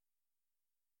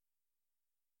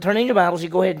turning your Bibles, you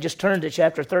go ahead and just turn to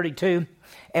chapter 32.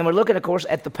 And we're looking, of course,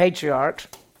 at the patriarchs.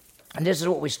 And this is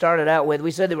what we started out with.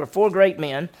 We said there were four great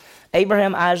men,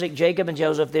 Abraham, Isaac, Jacob, and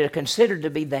Joseph. They're considered to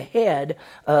be the head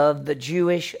of the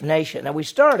Jewish nation. Now, we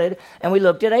started and we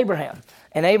looked at Abraham.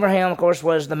 And Abraham, of course,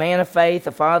 was the man of faith,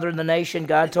 the father of the nation.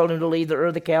 God told him to leave the Ur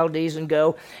of the Chaldees and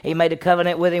go. He made a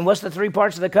covenant with him. What's the three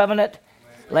parts of the covenant?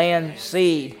 Land,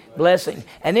 seed, blessing.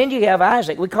 And then you have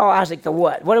Isaac. We call Isaac the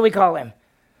what? What do we call him?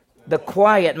 The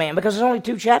quiet man, because there's only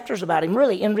 2 chapters about him.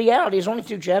 Really, in reality, there's only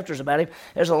 2 chapters about him.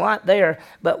 There's a lot there.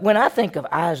 But when I think of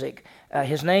Isaac,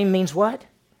 his name means what?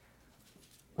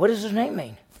 What does his name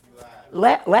mean?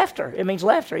 Laughter. It means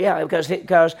laughter, yeah,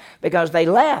 because they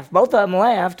laughed. Both of them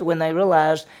laughed when they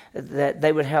realized that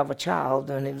they would have a child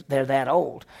and they're that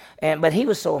old. But he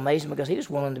was so amazing because he was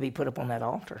willing to be put up on that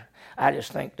altar. I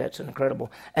just think that's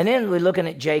incredible. And then we're looking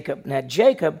at Jacob. Now,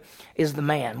 Jacob is the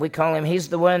man. We call him, he's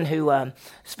the one who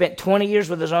spent 20 years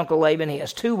with his uncle Laban. He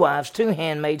has 2 wives, 2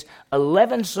 handmaids,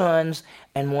 11 sons,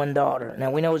 and 1 daughter.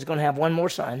 Now, we know he's going to have 1 more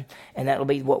son, and that'll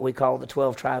be what we call the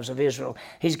 12 tribes of Israel.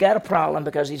 He's got a problem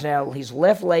because he's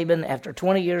left Laban after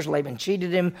 20 years. Laban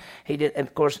cheated him.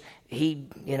 Of course,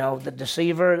 the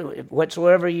deceiver,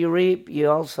 whatsoever you reap,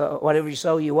 whatever you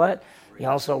sow, you what? You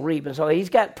also reap. And so he's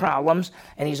got problems,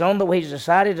 and he's on the way. He's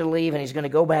decided to leave, and he's going to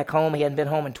go back home. He hadn't been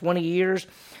home in 20 years.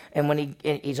 And when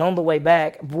he's on the way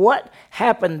back, what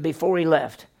happened before he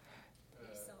left?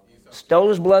 Stole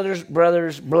his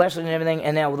brother's blessing and everything,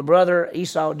 and now the brother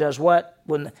Esau does what?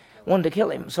 Wanted to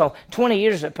kill him. So 20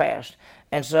 years have passed.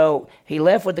 And so he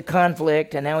left with the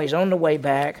conflict, and now he's on the way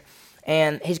back,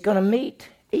 and he's going to meet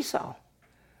Esau.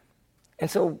 And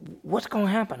so what's going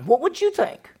to happen? What would you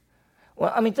think?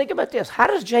 Well, think about this. How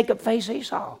does Jacob face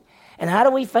Esau? And how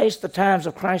do we face the times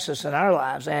of crisis in our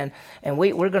lives? And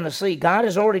we're going to see. God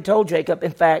has already told Jacob,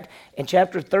 in fact, in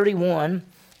chapter 31,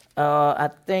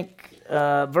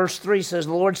 verse 3 says,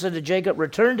 the Lord said to Jacob,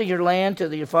 return to your land,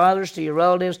 to your fathers, to your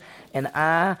relatives, and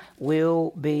I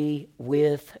will be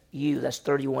with you. That's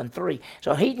 31:3.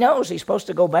 So he knows he's supposed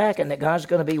to go back and that God's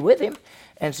going to be with him.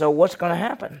 And so what's going to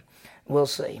happen? We'll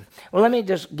see. Well, let me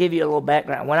just give you a little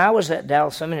background. When I was at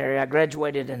Dallas Seminary, I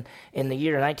graduated in the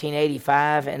year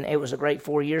 1985, and it was a great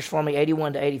 4 years for me,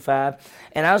 81 to 85,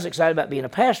 and I was excited about being a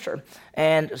pastor.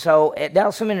 And so at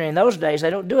Dallas Seminary in those days, they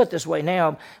don't do it this way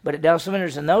now, but at Dallas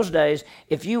Seminary in those days,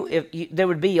 if you there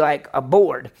would be like a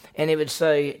board, and it would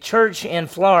say, Church in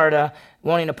Florida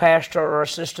wanting a pastor or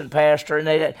assistant pastor,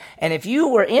 and if you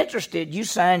were interested, you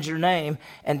signed your name,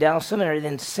 and Dallas Seminary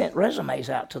then sent resumes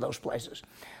out to those places.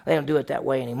 They don't do it that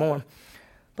way anymore.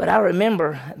 But I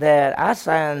remember that I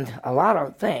signed a lot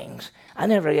of things. I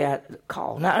never got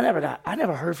called. I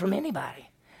never heard from anybody.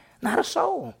 Not a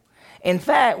soul. In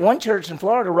fact, one church in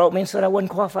Florida wrote me and said I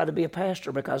wasn't qualified to be a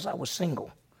pastor because I was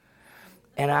single.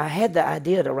 And I had the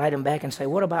idea to write him back and say,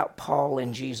 what about Paul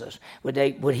and Jesus? Would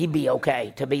he be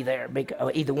okay to be there?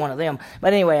 Either one of them.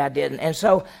 But anyway, I didn't. And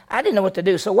so I didn't know what to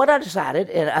do. So what I decided,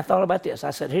 and I thought about this.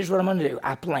 I said, here's what I'm going to do.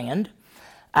 I planned.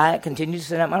 I continued to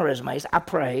send out my resumes. I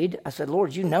prayed. I said,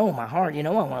 Lord, you know my heart. You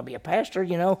know I want to be a pastor.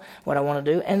 You know what I want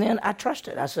to do. And then I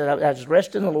trusted. I said, I just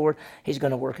rest in the Lord. He's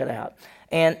going to work it out.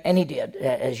 And he did,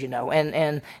 as you know.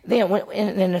 And then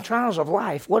in the trials of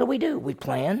life, what do? We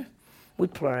plan, we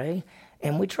pray,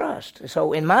 and we trust.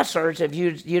 So in my search, if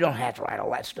you don't have to write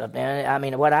all that stuff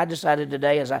down. What I decided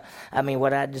today is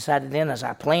what I decided then is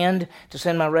I planned to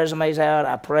send my resumes out.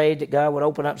 I prayed that God would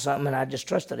open up something, and I just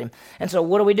trusted him. And so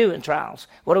what do we do in trials?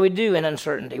 What do we do in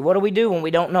uncertainty? What do we do when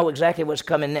we don't know exactly what's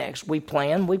coming next? We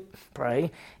plan, we pray,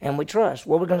 and we trust.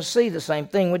 Well, we're going to see the same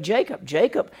thing with Jacob.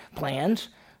 Jacob plans,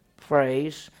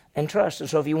 prays, and trust. And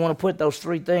so if you want to put those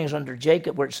 3 things under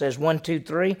Jacob where it says 1, 2,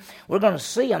 3, we're going to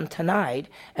see them tonight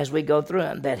as we go through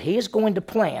them, that he is going to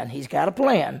plan. He's got a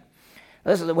plan.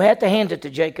 Listen, we have to hand it to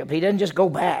Jacob. He doesn't just go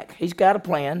back. He's got a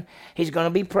plan. He's going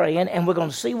to be praying, and we're going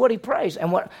to see what he prays.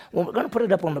 And we're going to put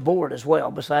it up on the board as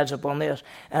well, besides up on this.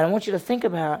 And I want you to think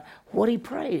about what he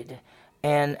prayed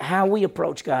and how we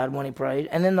approach God when he prayed.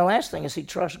 And then the last thing is he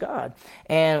trusts God.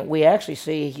 And we actually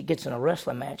see he gets in a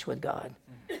wrestling match with God.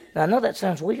 Now, I know that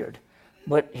sounds weird,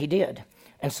 but he did.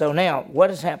 And so now, what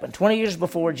has happened? 20 years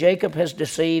before, Jacob has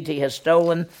deceived. He has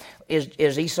stolen.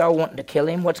 Is Esau wanting to kill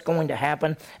him? What's going to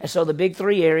happen? And so the big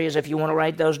 3 areas, if you want to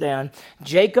write those down,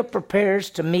 Jacob prepares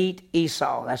to meet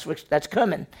Esau. That's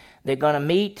coming. They're going to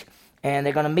meet, and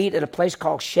they're going to meet at a place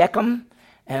called Shechem.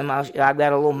 And I've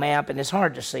got a little map, and it's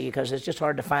hard to see because it's just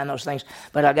hard to find those things.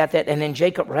 But I got that. And then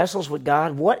Jacob wrestles with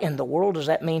God. What in the world does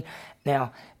that mean?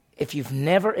 Now, if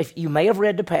you may have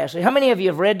read the passage. How many of you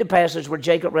have read the passage where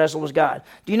Jacob wrestled with God?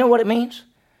 Do you know what it means?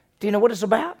 Do you know what it's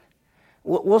about?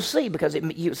 We'll see, because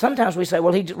sometimes we say,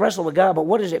 well, he wrestled with God, but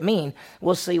what does it mean?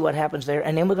 We'll see what happens there,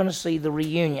 and then we're going to see the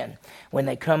reunion when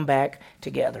they come back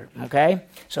together, okay?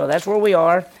 So that's where we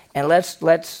are, and let's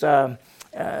I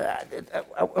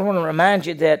want to remind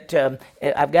you that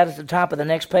I've got at the top of the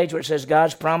next page where it says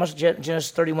God's promise,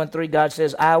 Genesis 31:3, God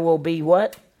says, I will be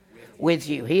what? With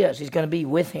you. He is. He's going to be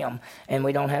with him, and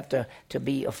we don't have to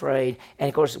be afraid. And,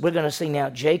 of course, we're going to see now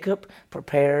Jacob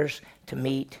prepares to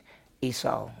meet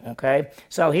Esau, okay?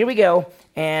 So here we go,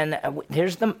 and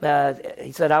here's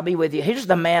he said, I'll be with you. Here's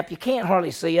the map. You can't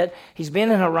hardly see it. He's been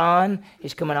in Haran.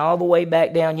 He's coming all the way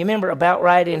back down. You remember about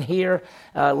right in here,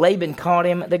 Laban caught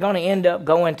him. They're going to end up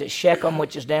going to Shechem,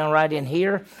 which is down right in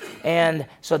here, and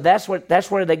so that's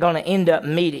where they're going to end up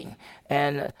meeting.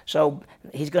 And so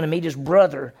he's going to meet his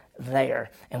brother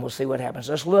there, and we'll see what happens.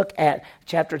 Let's look at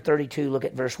chapter 32, look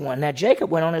at verse 1. Now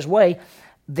Jacob went on his way.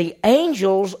 The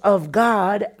angels of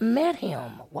God met him.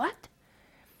 What?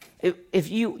 If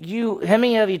you how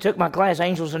many of you took my class,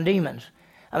 Angels and Demons?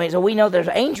 I mean, so we know there's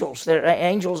angels. They're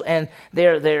angels, and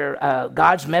they're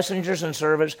God's messengers and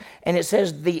servants. And it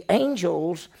says the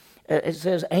angels. It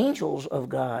says angels of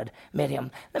God met him.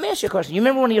 Let me ask you a question. You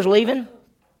remember when he was leaving?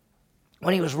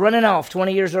 When he was running off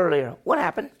 20 years earlier, what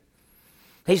happened?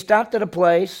 He stopped at a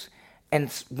place and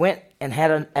went and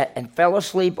and fell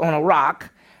asleep on a rock.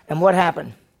 And what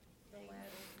happened?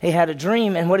 He had a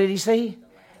dream, and what did he see?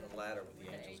 The ladder with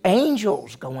the angels.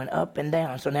 Angels going up and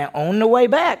down. So now on the way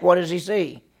back, what does he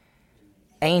see?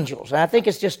 Angels. And I think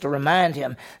it's just to remind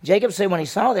him. Jacob said when he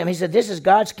saw them, he said, this is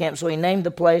God's camp. So he named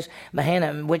the place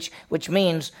Mahanaim, which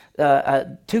means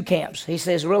two camps. He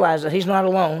says, realize that he's not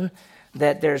alone,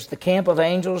 that there's the camp of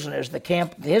angels and there's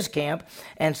his camp.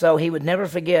 And so he would never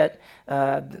forget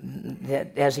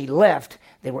that as he left,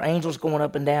 there were angels going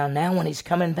up and down. Now when he's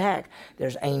coming back,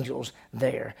 there's angels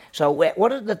there. So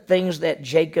what are the things that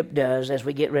Jacob does as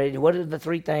we get ready? What are the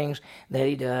three things that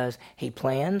he does? He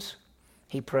plans,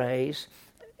 he prays,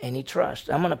 and he trusts.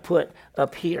 I'm going to put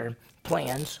up here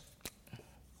plans.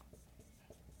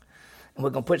 And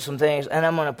we're going to put some things, and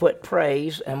I'm going to put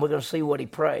praise, and we're going to see what he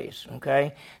prays,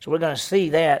 okay? So we're going to see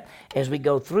that as we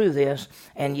go through this,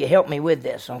 and you help me with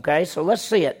this, okay? So let's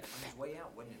see it.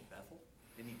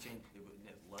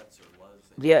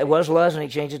 Yeah, it was Luz, and he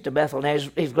changed it to Bethel. Now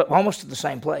he's almost to the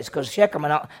same place, because Shechem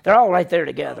and all, they're all right there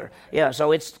together. Yeah,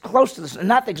 so it's close to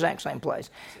not the exact same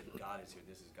place. God is here.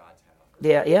 This is God's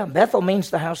house. Yeah. Bethel means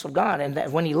the house of God,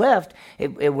 and when he left,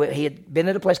 he had been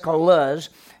at a place called Luz,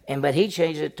 but he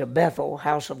changed it to Bethel,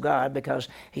 house of God, because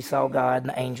he saw God and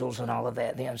the angels and all of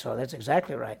that then. So that's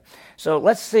exactly right. So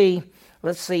let's see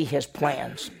his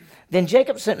plans. Then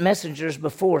Jacob sent messengers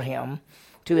before him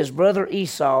to his brother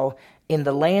Esau in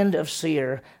the land of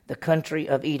Seir, the country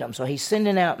of Edom. So he's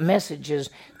sending out messages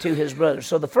to his brothers.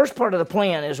 So the first part of the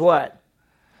plan is what?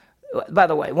 By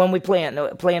the way, when we plan,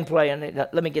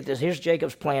 let me get this. Here's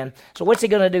Jacob's plan. So what's he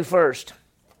going to do first?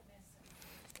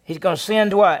 He's going to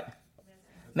send what?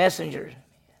 Messengers.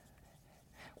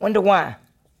 Wonder why?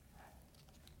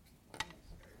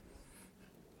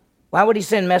 Why would he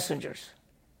send messengers?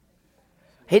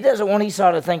 He doesn't want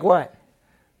Esau to think what?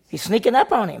 He's sneaking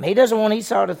up on him. He doesn't want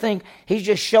Esau to think he's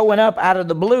just showing up out of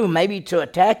the blue, maybe to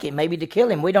attack him, maybe to kill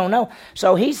him. We don't know.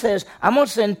 So he says, I'm going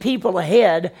to send people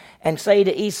ahead and say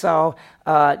to Esau,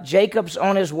 Jacob's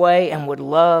on his way and would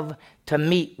love to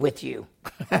meet with you.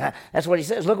 That's what he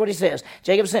says. Look what he says.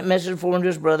 Jacob sent message for him to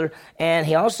his brother, and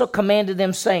he also commanded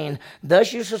them, saying,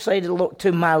 thus you shall say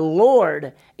to my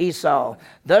lord Esau,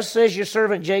 thus says your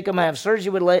servant Jacob, I have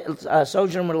sojourned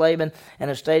with Laban, and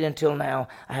have stayed until now.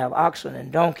 I have oxen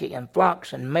and donkey and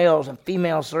flocks and males and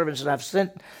female servants, and I've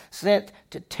sent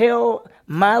to tell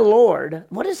my lord.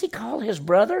 What does he call his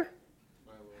brother?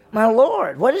 My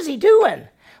lord. What is he doing?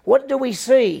 What do we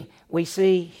see? We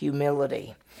see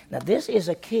humility. Now this is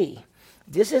a key.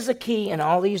 This is a key in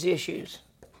all these issues.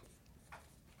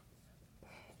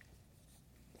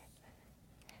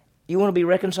 You want to be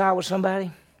reconciled with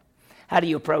somebody? How do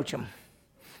you approach them?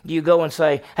 Do you go and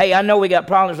say, hey, I know we got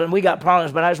problems,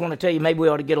 but I just want to tell you maybe we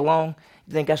ought to get along?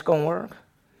 You think that's going to work?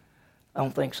 I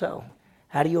don't think so.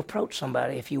 How do you approach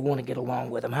somebody if you want to get along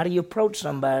with them? How do you approach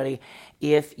somebody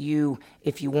if you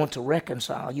want to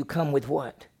reconcile? You come with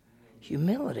what?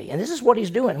 Humility. And this is what he's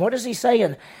doing. What is he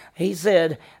saying? He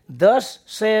said, thus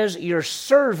says your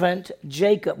servant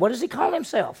Jacob. What does he call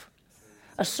himself?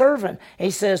 A servant. He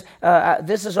says,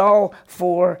 this is all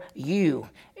for you.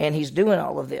 And he's doing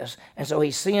all of this. And so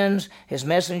he sends his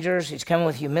messengers. He's coming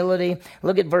with humility.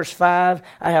 Look at verse 5.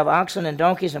 I have oxen and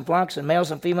donkeys and flocks and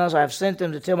males and females. I have sent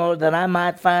them to tell my Lord that I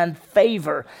might find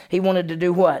favor. He wanted to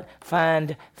do what?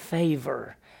 Find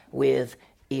favor with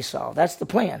Esau. That's the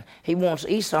plan. He wants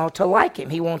Esau to like him.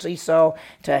 He wants Esau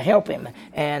to help him.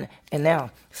 And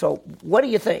now, so what do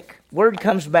you think? Word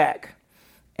comes back.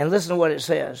 And listen to what it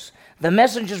says. The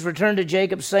messengers returned to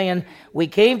Jacob, saying, we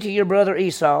came to your brother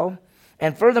Esau,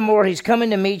 and furthermore, he's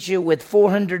coming to meet you with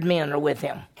 400 men are with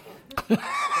him.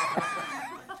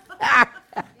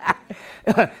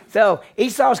 So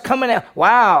Esau's coming out.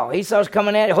 Wow, Esau's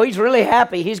coming out. Oh, he's really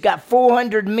happy. He's got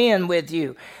 400 men with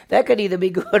you. That could either be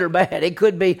good or bad. It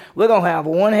could be, we're going to have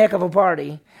one heck of a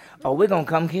party, or we're going to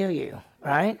come kill you,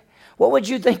 right? What would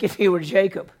you think if you were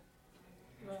Jacob?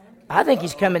 I think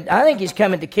he's coming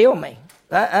to kill me.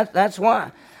 That's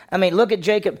why. I mean, look at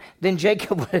Jacob. Then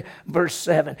Jacob, verse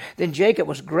 7. Then Jacob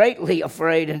was greatly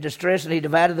afraid and distressed, and he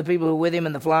divided the people who were with him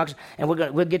in the flocks. And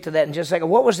we'll get to that in just a second.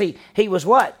 What was he? He was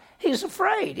what? He was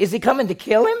afraid. Is he coming to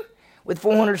kill him with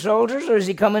 400 soldiers, or is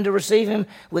he coming to receive him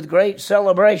with great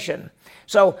celebration?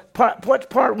 So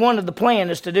part one of the plan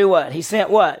is to do what? He sent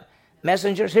what?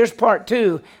 Messengers. Here's part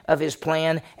two of his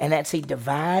plan, and that's he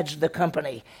divides the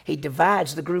company. He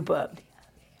divides the group up.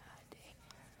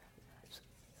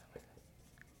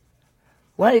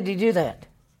 Why did he do that?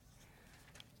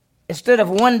 Instead of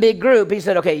one big group, he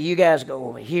said, okay, you guys go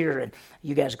over here, and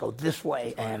you guys go this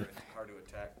way. And hard to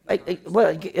attack.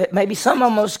 well, maybe some of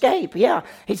them will escape. Yeah,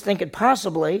 he's thinking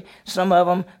possibly some of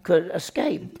them could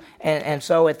escape. And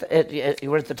so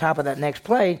we're at the top of that next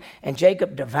plate, and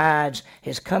Jacob divides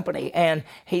his company. And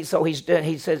he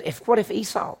says, if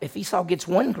Esau gets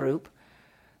one group,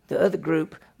 the other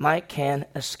group can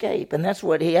escape. And that's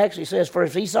what he actually says. For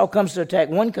if Esau comes to attack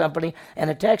one company and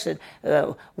attacks it,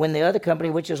 when the other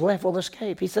company, which is left, will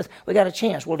escape. He says, we got a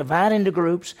chance. We'll divide into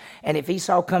groups, and if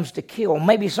Esau comes to kill,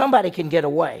 maybe somebody can get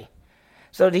away.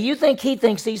 So do you think he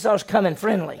thinks Esau's coming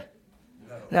friendly?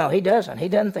 No, he doesn't. He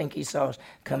doesn't think Esau's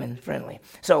coming friendly.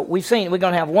 So we're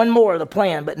going to have one more of the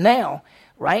plan, but now,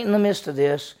 right in the midst of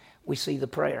this, we see the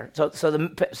prayer. So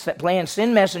the plan,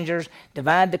 send messengers,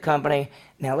 divide the company.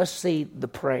 Now let's see the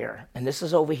prayer. And this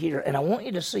is over here. And I want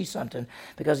you to see something,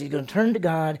 because he's going to turn to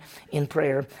God in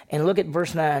prayer. And look at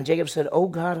verse 9. Jacob said, O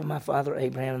God of my father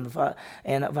Abraham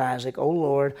and of Isaac, O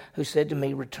Lord, who said to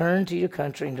me, return to your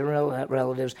country and to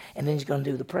relatives. And then he's going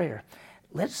to do the prayer.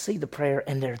 Let's see the prayer.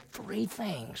 And there are three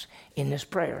things in this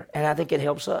prayer. And I think it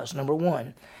helps us. Number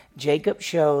one, Jacob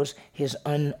shows his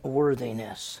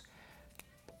unworthiness.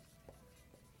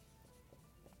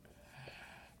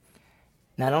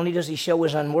 Not only does he show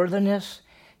his unworthiness,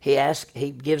 he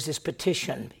gives his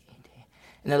petition.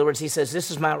 In other words, he says,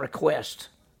 this is my request.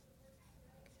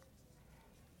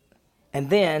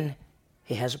 And then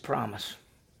he has a promise.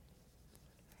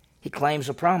 He claims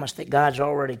a promise that God's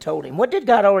already told him. What did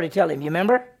God already tell him? You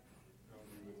remember?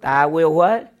 I will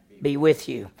what? Be with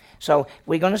you. So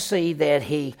we're going to see that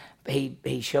he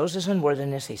shows his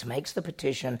unworthiness, he makes the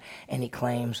petition, and he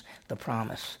claims the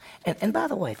promise. And by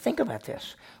the way, think about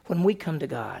this. When we come to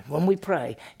God, when we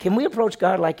pray, can we approach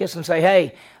God like this and say,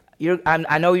 hey,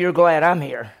 I know you're glad I'm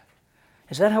here?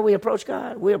 Is that how we approach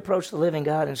God? We approach the living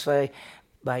God and say,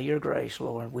 by your grace,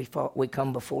 Lord, we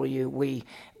come before you.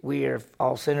 We are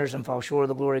all sinners and fall short of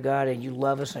the glory of God, and you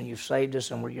love us and you've saved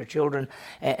us and we're your children.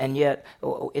 And yet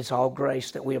it's all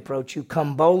grace that we approach you.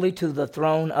 Come boldly to the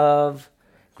throne of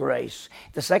grace.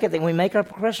 The second thing, we make our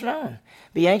request known.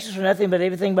 Be anxious for nothing but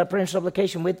everything by prayer and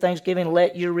supplication with thanksgiving.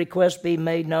 Let your request be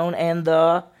made known, and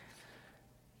the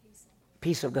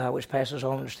peace of God, which passes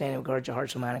all understanding, will guard your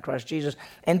hearts and mind in Christ Jesus.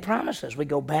 And promises. We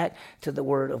go back to the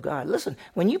Word of God. Listen,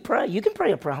 when you pray, you can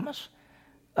pray a promise.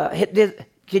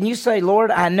 Can you say, Lord,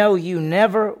 I know you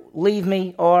never leave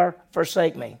me or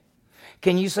forsake me?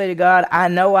 Can you say to God, I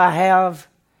know I have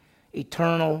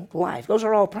eternal life? Those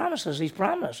are all promises He's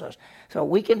promised us. So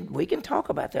we can talk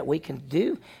about that. We can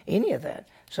do any of that.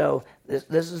 So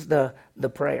this is the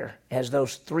prayer. It has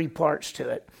those three parts to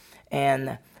it.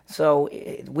 And so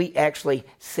we actually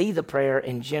see the prayer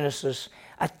in Genesis.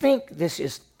 I think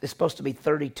it's supposed to be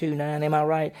 32:9. Am I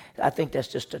right? I think that's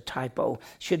just a typo. It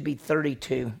should be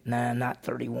 32:9, not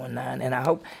 31:9. And I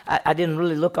hope I didn't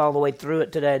really look all the way through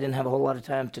it today. I didn't have a whole lot of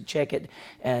time to check it.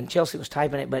 And Chelsea was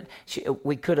typing it, but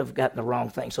we could have gotten the wrong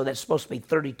thing. So that's supposed to be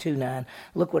 32:9.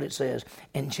 Look what it says.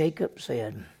 And Jacob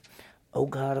said, O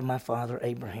God of my father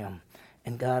Abraham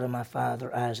and God of my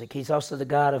father Isaac. He's also the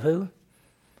God of who?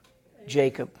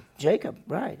 Jacob,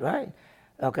 right.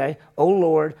 Okay. O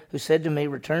Lord, who said to me,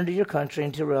 return to your country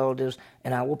and to your relatives,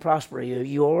 and I will prosper you.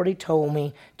 You already told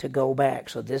me to go back.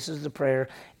 So this is the prayer.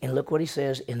 And look what he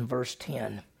says in verse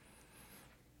 10.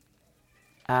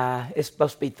 It's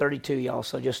supposed to be 32, y'all,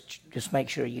 so just make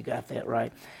sure you got that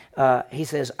right. He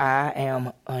says, I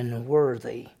am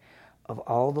unworthy of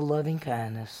all the loving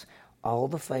kindness, all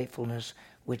the faithfulness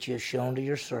which you have shown to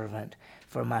your servant.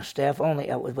 For my staff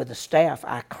only, with the staff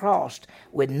I crossed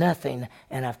with nothing,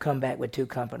 and I've come back with 2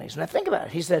 companies. Now think about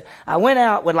it. He said, I went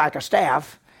out with like a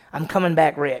staff. I'm coming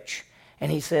back rich.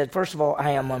 And he said, first of all,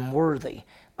 I am unworthy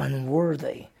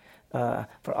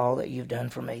for all that you've done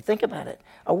for me. Think about it.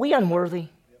 Are we unworthy?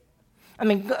 I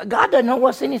mean, God doesn't owe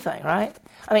us anything, right?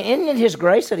 I mean, isn't it His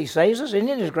grace that He saves us? Isn't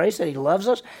it His grace that He loves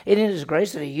us? Isn't it His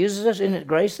grace that He uses us? Isn't it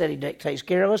grace that He takes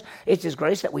care of us? It's His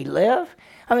grace that we live.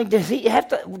 I mean, does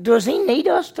He need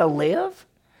us to live?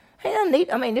 He doesn't need.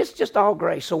 I mean, it's just all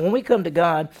grace. So when we come to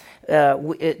God,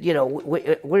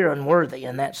 we're unworthy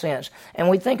in that sense. And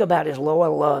we think about His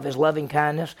loyal love, His loving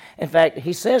kindness. In fact,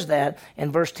 He says that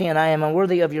in verse 10, I am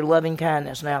unworthy of your loving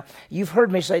kindness. Now, you've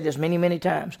heard me say this many, many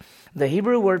times. The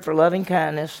Hebrew word for loving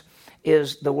kindness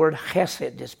is the word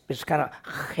chesed. It's kind of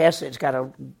chesed. It's got a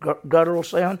guttural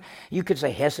sound. You could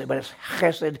say hesed, but it's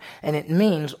chesed, and it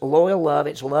means loyal love.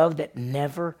 It's love that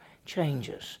never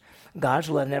changes. God's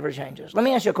love never changes. Let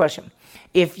me ask you a question.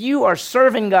 If you are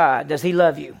serving God, does He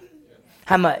love you?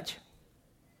 How much?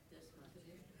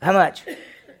 How much?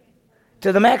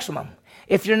 To the maximum.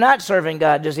 If you're not serving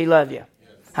God, does He love you?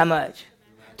 How much?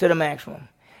 To the maximum.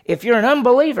 If you're an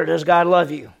unbeliever, does God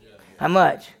love you? How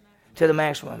much? To the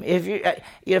maximum. If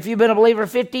you've been a believer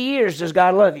 50 years, does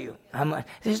God love you? How much?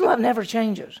 His love never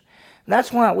changes.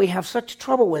 That's why we have such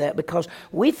trouble with that, because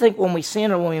we think when we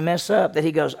sin or when we mess up that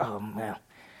He goes, oh, well,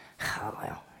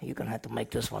 you're going to have to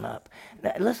make this one up.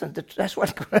 Now, listen, that's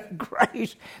what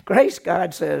grace,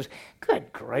 God says,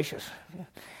 good gracious.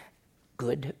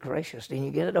 Good gracious. Didn't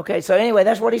you get it? Okay, so anyway,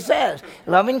 that's what He says.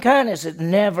 Loving kindness, it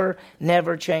never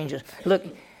changes. Look,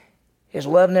 His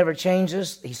love never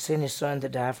changes. He sent His Son to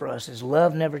die for us. His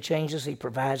love never changes. He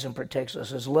provides and protects us.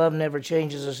 His love never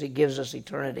changes us. He gives us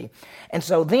eternity. And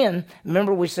so then,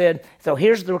 remember we said, so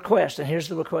here's the request, and here's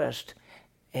the request,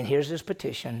 and here's His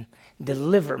petition.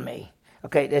 Deliver me.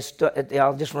 Okay,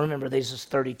 I'll just remember this is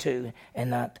 32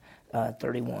 and not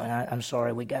 31. I'm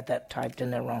sorry, we got that typed in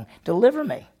there wrong. Deliver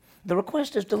me. The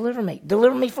request is deliver me.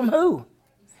 Deliver me from who?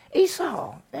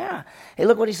 Esau. Yeah. Hey,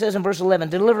 look what he says in verse 11.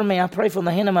 Deliver me, I pray, from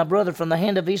the hand of my brother, from the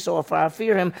hand of Esau, for I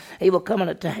fear him. He will come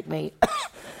and attack me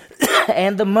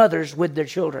and the mothers with their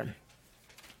children.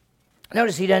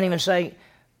 Notice he doesn't even say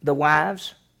the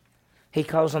wives. He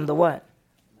calls them the what?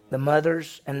 The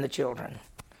mothers and the children.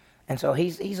 And so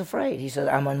he's afraid. He says,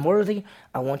 I'm unworthy.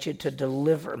 I want you to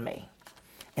deliver me.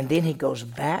 And then he goes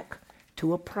back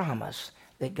to a promise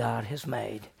that God has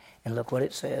made. And look what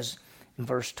it says in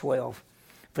verse 12.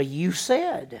 For you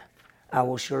said, I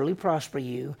will surely prosper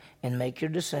you and make your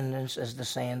descendants as the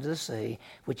sand of the sea,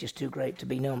 which is too great to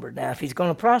be numbered. Now, if He's going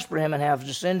to prosper him and have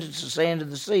descendants as the sand of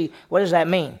the sea, what does that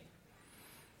mean?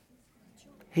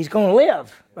 He's going to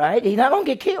live, right? He's not going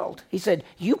to get killed. He said,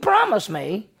 you promised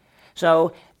me.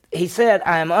 So he said,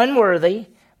 I am unworthy.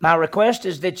 My request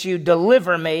is that you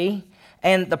deliver me.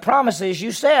 And the promise is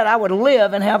you said I would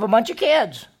live and have a bunch of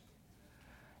kids.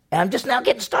 And I'm just now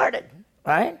getting started,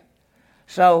 right?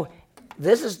 So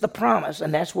this is the promise,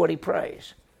 and that's what he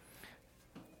prays.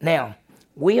 Now,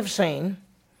 we have seen,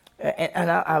 and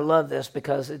I love this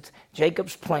because it's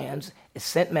Jacob's plans. It's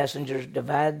sent messengers,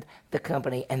 divide the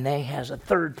company, and then he has a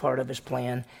third part of his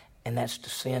plan, and that's to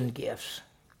send gifts.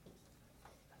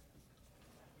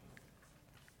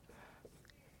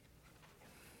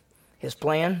 His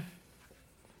plan,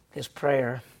 his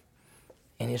prayer,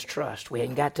 and his trust. We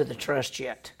ain't got to the trust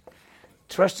yet.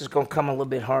 Trust is going to come a little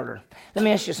bit harder. Let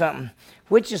me ask you something.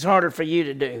 Which is harder for you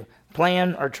to do,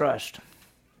 plan or trust?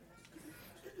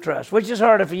 Trust. Which is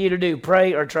harder for you to do,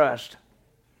 pray or trust?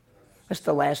 That's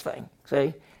the last thing,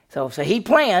 see? So he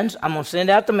plans, I'm going to send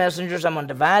out the messengers, I'm going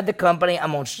to divide the company,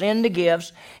 I'm going to send the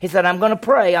gifts. He said, I'm going to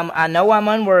pray, I know I'm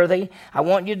unworthy, I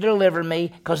want you to deliver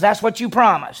me, because that's what you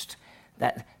promised.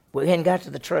 That we hadn't got to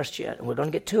the trust yet, and we're going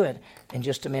to get to it in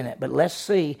just a minute. But let's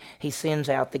see, he sends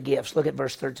out the gifts. Look at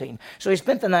verse 13. So he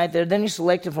spent the night there. Then he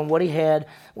selected from what he had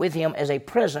with him as a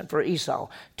present for Esau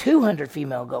 200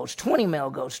 female goats, 20 male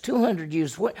goats, 200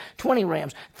 ewes, 20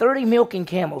 rams, 30 milking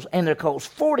camels and their colts,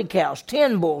 40 cows,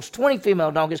 10 bulls, 20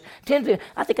 female donkeys, 10.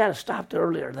 I think I'd have stopped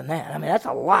earlier than that. I mean, that's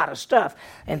a lot of stuff.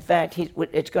 In fact,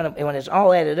 it's going to, when it's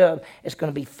all added up, it's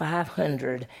going to be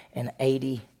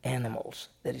 580 animals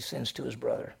that he sends to his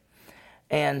brother.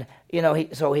 And, you know,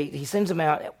 he sends them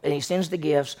out, and he sends the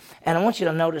gifts. And I want you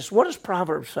to notice, what does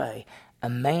Proverbs say? A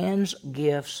man's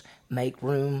gifts make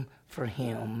room for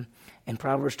him. And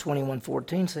Proverbs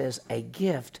 21:14 says, a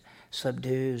gift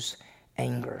subdues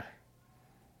anger.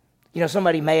 You know,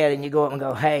 somebody mad, and you go up and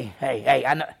go, hey,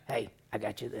 I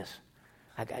got you this.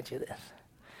 I got you this.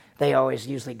 They always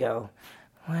usually go,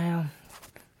 well,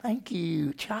 thank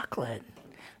you, chocolate.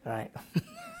 right?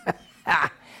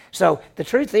 So the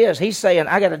truth is, he's saying,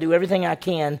 I got to do everything I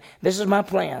can. This is my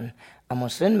plan. I'm going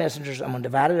to send messengers. I'm going to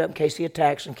divide it up in case he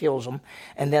attacks and kills them.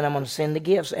 And then I'm going to send the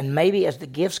gifts. And maybe as the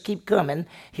gifts keep coming,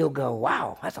 he'll go,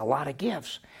 wow, that's a lot of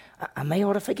gifts. I may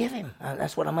ought to forgive him.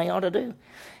 That's what I may ought to do.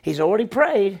 He's already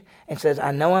prayed and says,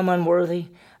 I know I'm unworthy.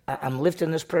 I'm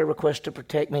lifting this prayer request to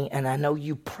protect me, and I know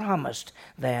you promised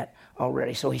that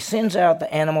already. So he sends out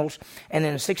the animals, and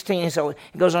then in 16, so it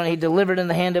goes on, he delivered in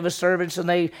the hand of his servants, and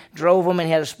they drove him, and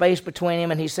he had a space between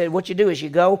him, and he said, what you do is you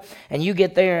go, and you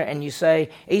get there, and you say,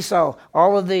 Esau,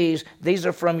 all of these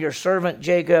are from your servant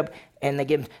Jacob, and they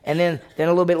give, and then a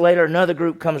little bit later, another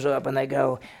group comes up, and they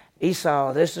go,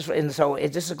 Esau, this is going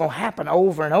to happen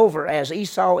over and over as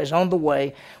Esau is on the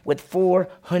way with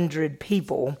 400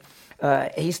 people.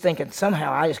 He's thinking,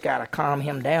 somehow I just got to calm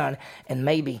him down, and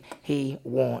maybe he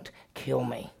won't kill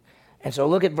me. And so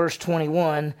look at verse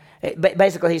 21.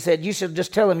 Basically, he said, you should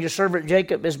just tell him your servant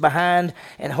Jacob is behind,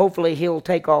 and hopefully he'll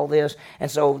take all this. And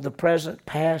so the present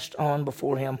passed on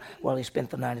before him while he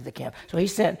spent the night at the camp. So he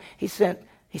sent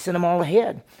them all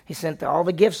ahead. He sent all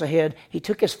the gifts ahead. He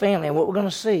took his family, and what we're going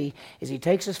to see is he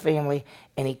takes his family,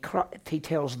 and he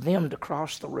tells them to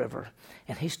cross the river,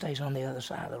 and he stays on the other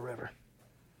side of the river.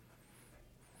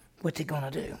 What's he going to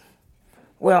do?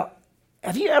 Well,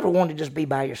 have you ever wanted to just be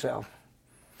by yourself?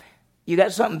 You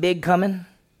got something big coming.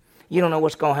 You don't know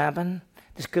what's going to happen.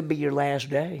 This could be your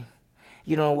last day.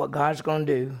 You don't know what God's going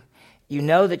to do. You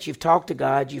know that you've talked to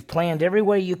God. You've planned every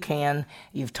way you can.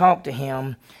 You've talked to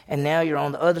him. And now you're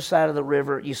on the other side of the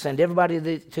river. You send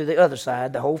everybody to the other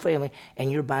side, the whole family,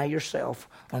 and you're by yourself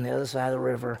on the other side of the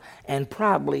river. And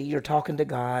probably you're talking to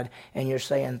God, and you're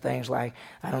saying things like,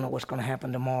 I don't know what's going to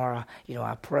happen tomorrow. You know,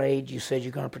 I prayed. You said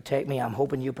you're going to protect me. I'm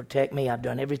hoping you protect me. I've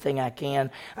done everything I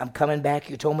can. I'm coming back.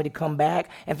 You told me to come back.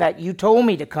 In fact, you told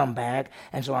me to come back.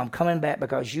 And so I'm coming back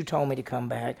because you told me to come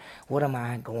back. What am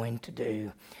I going to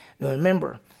do? Now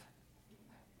remember,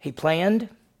 he planned.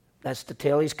 That's to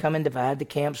tell he's coming, divide the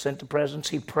camp, sent the presents.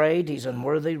 He prayed. He's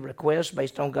unworthy request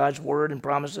based on God's word and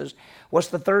promises. What's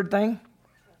the third thing?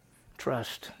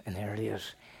 Trust. And there it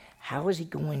is. How is he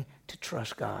going to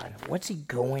trust God? What's he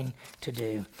going to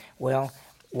do? Well,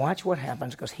 watch what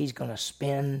happens because he's going to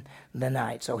spend the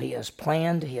night. So he has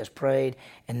planned, he has prayed,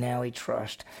 and now he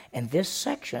trusts. And this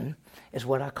section is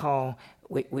what I call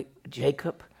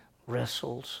Jacob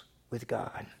wrestles with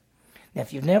God. Now,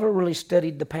 if you've never really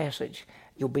studied the passage,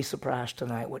 you'll be surprised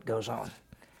tonight what goes on.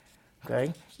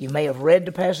 Okay? You may have read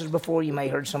the passage before. You may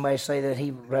have heard somebody say that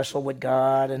he wrestled with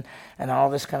God and all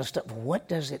this kind of stuff. What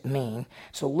does it mean?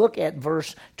 So look at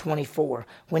verse 24.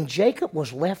 When Jacob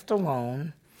was left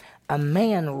alone, a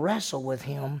man wrestled with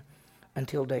him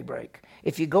until daybreak.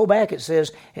 If you go back, it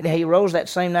says, and he rose that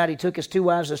same night. He took his 2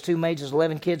 wives, his 2 maids, his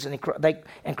 11 kids,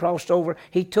 and crossed over.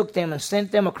 He took them and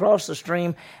sent them across the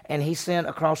stream, and he sent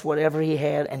across whatever he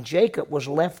had. And Jacob was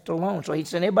left alone. So he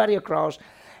sent everybody across,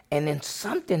 and then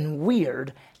something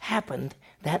weird happened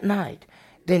that night.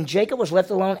 Then Jacob was left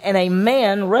alone, and a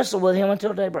man wrestled with him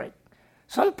until daybreak.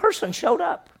 Some person showed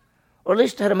up, or at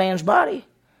least had a man's body,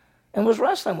 and was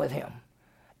wrestling with him.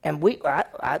 And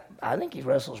I think he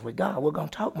wrestles with God. We're going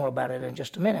to talk more about it in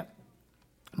just a minute.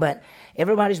 But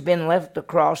everybody's been left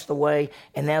across the way,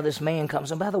 and now this man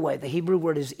comes. And by the way, the Hebrew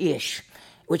word is ish,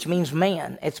 which means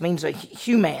man. It means a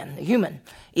human.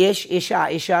 Ish, Isha.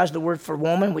 Isha is the word for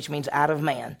woman, which means out of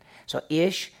man. So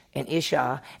ish and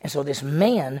Isha. And so this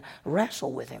man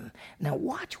wrestled with him. Now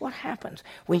watch what happens.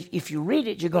 If you read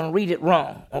it, you're going to read it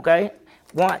wrong, okay?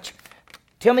 Watch.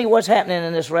 Tell me what's happening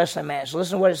in this wrestling match.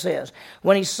 Listen to what it says.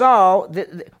 When he saw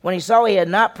he had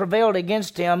not prevailed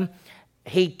against him,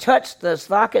 he touched the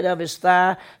socket of his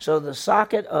thigh, so the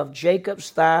socket of Jacob's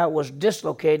thigh was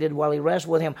dislocated while he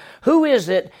wrestled with him. Who is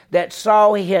it that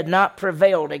saw he had not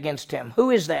prevailed against him? Who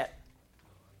is that?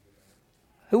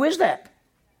 Who is that?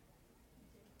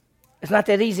 It's not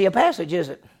that easy a passage, is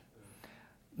it?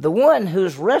 The one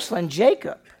who's wrestling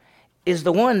Jacob is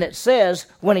the one that says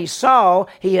when he saw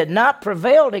he had not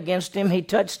prevailed against him, he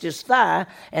touched his thigh,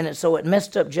 and so it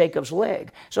messed up Jacob's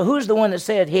leg. So who's the one that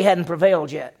said he hadn't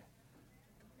prevailed yet?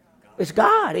 It's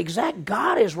God. Exact.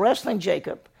 God is wrestling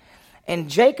Jacob, and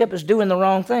Jacob is doing the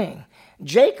wrong thing.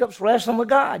 Jacob's wrestling with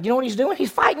God. You know what he's doing?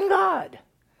 He's fighting God.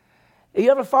 Have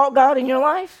you ever fought God in your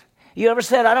life? You ever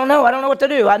said, I don't know what to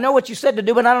do. I know what you said to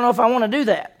do, but I don't know if I want to do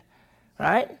that.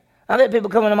 Right? I've had people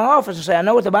come into my office and say, I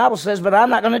know what the Bible says, but I'm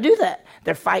not going to do that.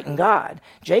 They're fighting God.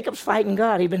 Jacob's fighting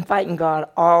God. He's been fighting God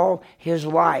all his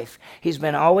life. He's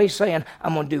been always saying,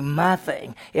 I'm going to do my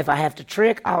thing. If I have to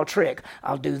trick, I'll trick.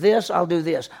 I'll do this, I'll do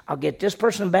this. I'll get this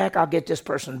person back, I'll get this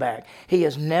person back. He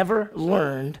has never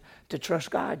learned to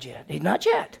trust God yet. Not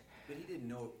yet. But he didn't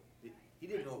know it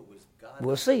was God.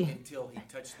 We'll see. Until he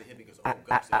touched the hip and goes, oh,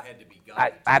 gosh, it had to be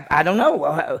God. I don't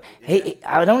know.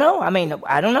 I don't know. I mean,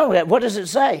 I don't know. What does it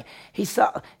say? He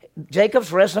saw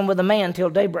Jacob's wrestling with a man till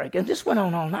daybreak. And this went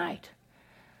on all night.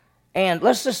 And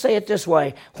let's just say it this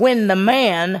way. When the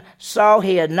man saw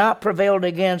he had not prevailed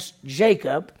against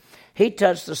Jacob, he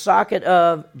touched the socket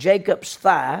of Jacob's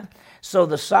thigh. So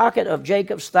the socket of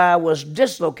Jacob's thigh was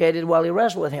dislocated while he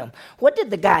wrestled with him. What did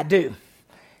the guy do?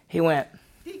 He went,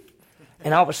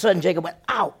 and all of a sudden Jacob went,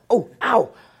 ow, oh, ow,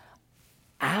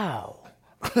 ow.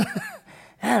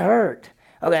 That hurt.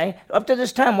 Okay, up to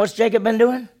this time, what's Jacob been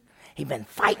doing? He's been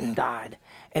fighting God.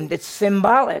 And it's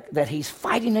symbolic that he's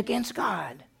fighting against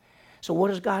God. So what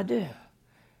does God do?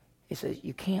 He says,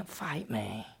 you can't fight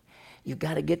me. You've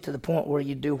got to get to the point where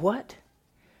you do what?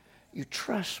 You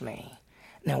trust me.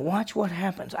 Now watch what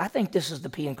happens. I think this is the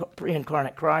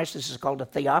pre-incarnate Christ. This is called a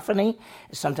theophany.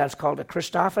 It's sometimes called a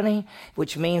Christophany,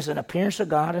 which means an appearance of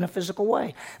God in a physical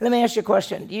way. Let me ask you a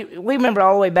question. We remember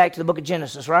all the way back to the book of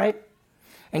Genesis, right?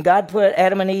 And God put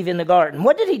Adam and Eve in the garden.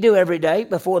 What did he do every day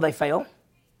before they fell?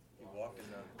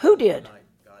 Who did?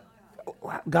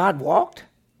 God walked?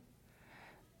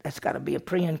 That's got to be a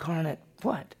pre-incarnate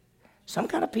what? Some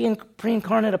kind of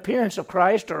pre-incarnate appearance of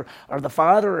Christ or the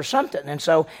Father or something. And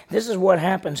so this is what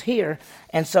happens here.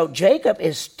 And so Jacob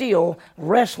is still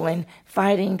wrestling,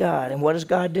 fighting God. And what does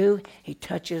God do? He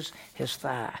touches his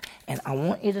thigh. And I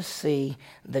want you to see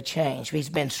the change. He's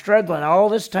been struggling all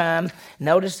this time.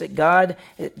 Notice that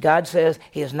God says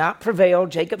he has not prevailed.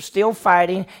 Jacob's still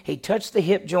fighting. He touched the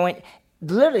hip joint.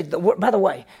 Literally, by the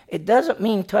way, it doesn't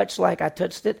mean touch like I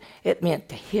touched it. It meant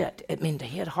to hit. It meant to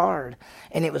hit hard.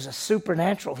 And it was a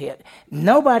supernatural hit.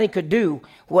 Nobody could do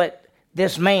what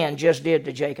this man just did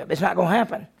to Jacob. It's not going to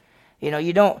happen.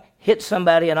 You don't hit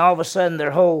somebody and all of a sudden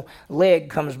their whole leg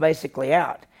comes basically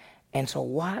out. And so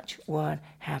watch what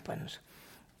happens.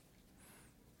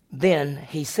 Then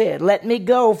he said, let me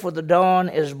go, for the dawn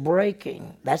is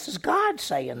breaking. That's God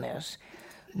saying this.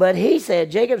 But he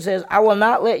said, Jacob says, I will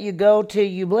not let you go till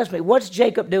you bless me. What's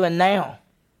Jacob doing now?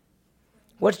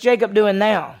 What's Jacob doing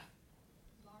now?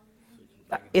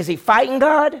 Is he fighting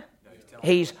God?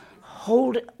 He's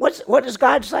holding. What does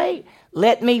God say?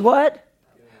 Let me what?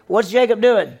 What's Jacob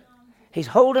doing? He's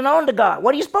holding on to God.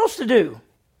 What are you supposed to do?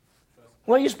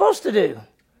 What are you supposed to do?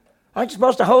 Aren't you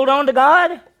supposed to hold on to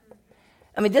God?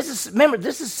 I mean, this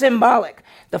is symbolic.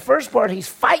 The first part, he's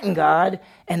fighting God,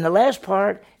 and the last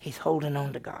part, he's holding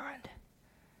on to God.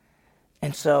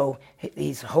 And so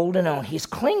he's holding on. He's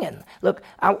clinging. Look,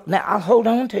 I'll hold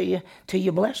on to you till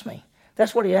you bless me.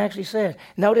 That's what he actually said.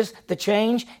 Notice the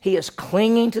change. He is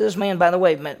clinging to this man. By the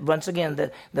way, once again,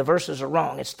 the verses are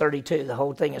wrong. It's 32. The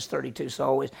whole thing is 32, so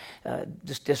always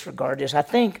just disregard this. I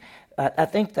think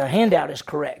the handout is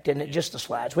correct, and it's just the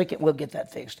slides. We'll get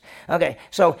that fixed. Okay,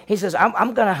 so he says,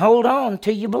 I'm going to hold on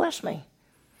till you bless me.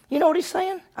 You know what he's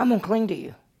saying? I'm going to cling to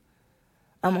you.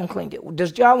 I'm going to cling to you.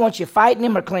 Does God want you fighting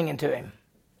him or clinging to him?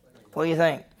 What do you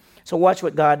think? So watch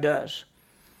what God does.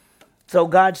 So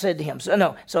God said to him,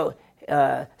 so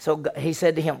he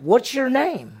said to him, what's your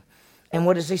name? And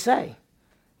what does he say?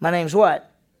 My name's what?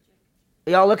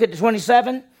 Y'all look at the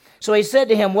 27. So he said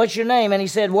to him, what's your name? And he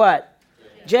said what?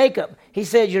 Jacob. He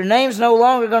said, your name's no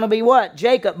longer going to be what?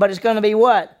 Jacob, but it's going to be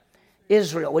what?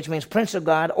 Israel, which means Prince of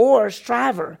God or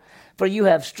Striver. For you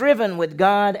have striven with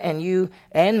God and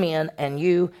men, and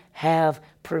you have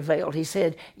prevailed. He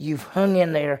said, you've hung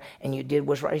in there and you did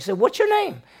what's right. He said, what's your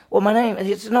name? Well, my name,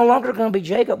 it's no longer going to be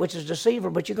Jacob, which is deceiver,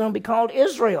 but you're going to be called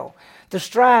Israel. To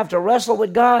strive, to wrestle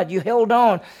with God. You held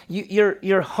on.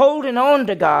 You're holding on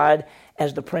to God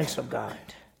as the Prince of God.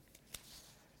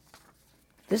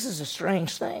 This is a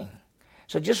strange thing.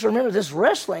 So just remember this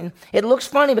wrestling, it looks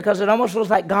funny because it almost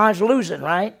looks like God's losing,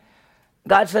 right?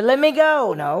 God said, let me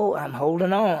go. No, I'm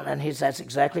holding on. And that's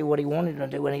exactly what he wanted to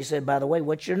do. And he said, by the way,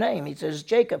 what's your name? He says,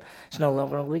 Jacob. It's no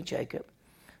longer going to be Jacob,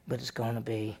 but it's going to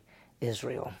be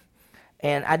Israel.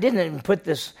 And I didn't even put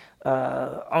this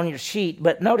on your sheet,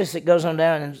 but notice it goes on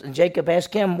down, and Jacob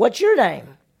asked him, what's your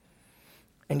name?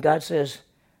 And God says,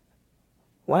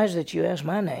 why is it you ask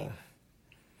my name?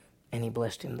 And he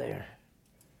blessed him there.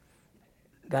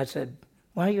 God said,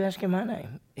 why are you asking my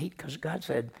name? Because God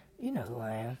said, you know who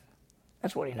I am.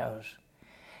 That's what he knows.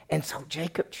 And so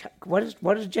Jacob, what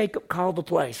does Jacob call the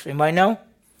place? Anybody know?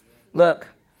 Look,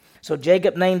 So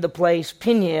Jacob named the place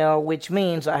Peniel, which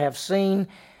means I have seen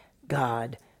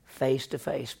God face to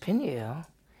face. Peniel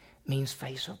means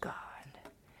face of God.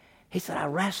 He said, I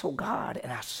wrestled God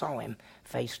and I saw him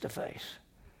face to face.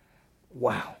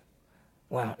 Wow.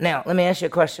 Wow. Now, let me ask you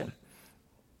a question.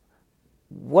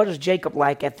 What is Jacob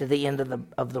like after the end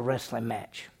of the wrestling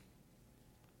match?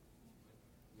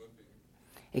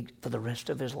 For the rest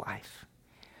of his life.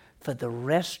 For the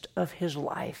rest of his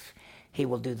life, he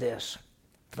will do this.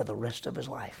 For the rest of his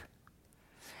life.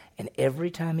 And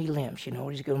every time he limps, you know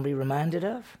what he's going to be reminded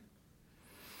of?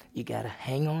 You got to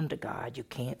hang on to God. You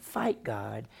can't fight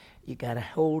God. You got to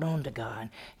hold on to God.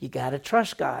 You got to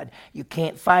trust God. You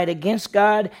can't fight against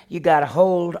God. You got to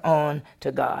hold on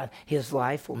to God. His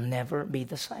life will never be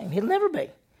the same. He'll never be.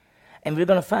 And we're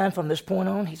going to find from this point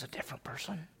on, he's a different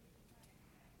person.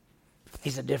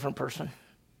 He's a different person.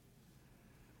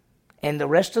 And the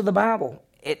rest of the Bible,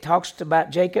 it talks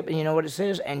about Jacob, and you know what it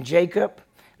says? And Jacob,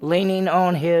 leaning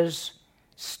on his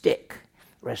stick,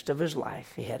 rest of his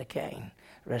life, he had a cane.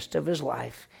 Rest of his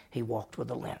life, he walked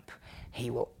with a limp. He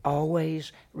will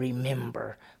always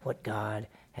remember what God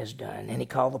has done. And he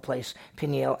called the place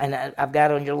Peniel. And I've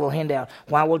got on your little handout,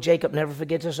 why will Jacob never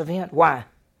forget this event? Why?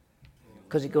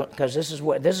 Because this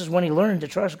is when he learned to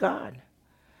trust God.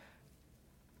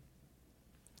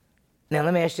 Now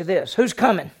let me ask you this. Who's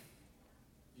coming?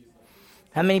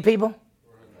 How many people?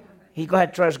 He's going to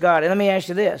have to trust God. And let me ask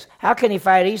you this. How can he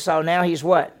fight Esau now? He's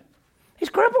what? He's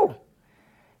crippled.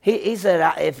 He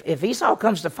said, if Esau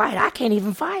comes to fight, I can't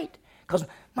even fight because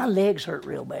my legs hurt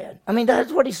real bad. I mean,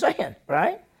 that's what he's saying,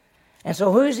 right? And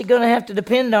so who is he going to have to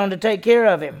depend on to take care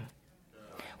of him?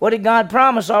 What did God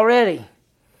promise already?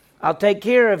 I'll take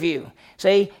care of you.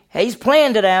 See, he's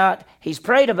planned it out. He's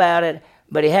prayed about it,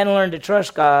 but he hadn't learned to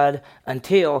trust God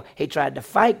until he tried to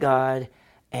fight God,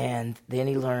 and then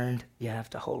he learned you have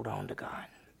to hold on to God.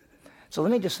 So let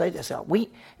me just say this out. We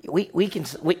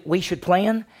should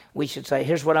plan. We should say,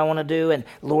 here's what I want to do, and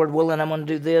Lord willing, I'm going to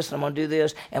do this, and I'm going to do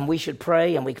this. And we should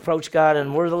pray, and we approach God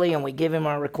unworthily, and we give him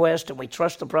our request, and we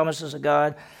trust the promises of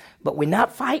God. But we're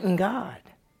not fighting God.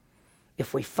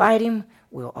 If we fight him,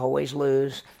 we'll always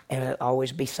lose, and it'll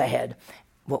always be sad.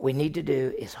 What we need to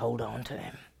do is hold on to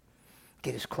him.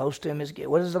 Get as close to him as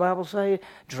get. What does the Bible say?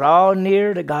 Draw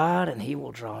near to God, and he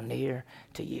will draw near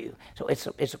to you. So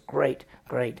it's a great,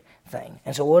 great thing.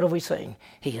 And so what have we seen?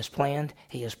 He has planned.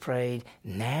 He has prayed.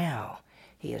 Now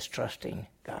he is trusting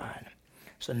God.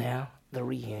 So now the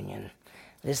reunion.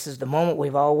 This is the moment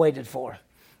we've all waited for.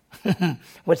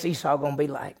 What's Esau going to be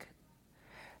like?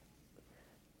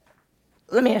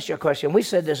 Let me ask you a question. We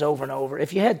said this over and over.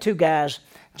 If you had two guys,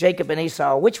 Jacob and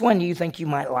Esau, which one do you think you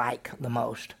might like the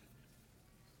most?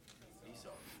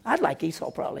 I'd like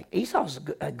Esau probably. Esau's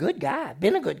a good guy,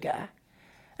 been a good guy.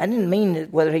 I didn't mean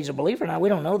that whether he's a believer or not. We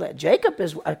don't know that. Jacob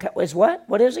is what?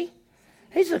 What is he?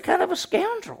 He's a kind of a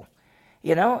scoundrel,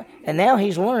 you know. And now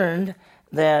he's learned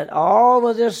that all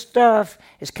of this stuff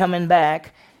is coming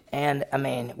back. And, I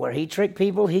mean, where he tricked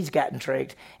people, he's gotten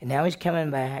tricked. And now he's coming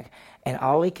back. And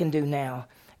all he can do now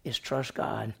is trust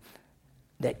God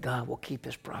that God will keep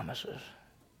his promises.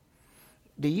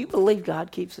 Do you believe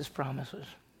God keeps his promises?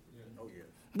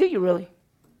 Do you really?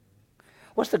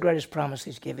 What's the greatest promise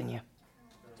he's given you?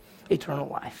 Eternal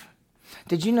life.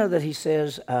 Did you know that he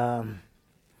says, I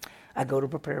go to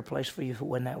prepare a place for you who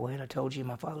went that way? And I told you in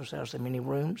my Father's house there are many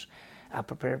rooms. I'll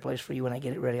prepare a place for you. When I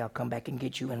get it ready, I'll come back and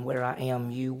get you. And where I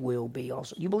am, you will be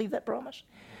also. You believe that promise?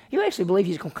 You actually believe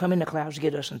he's going to come in the clouds to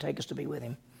get us and take us to be with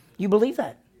him? You believe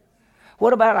that?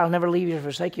 What about I'll never leave you or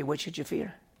forsake you? What should you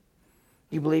fear?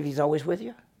 You believe he's always with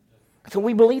you? So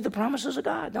we believe the promises of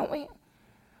God, don't we?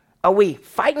 Are we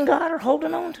fighting God or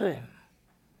holding on to him?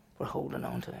 We're holding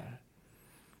on to him.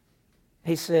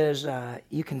 He says,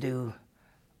 you can do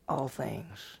all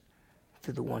things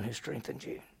through the one who strengthens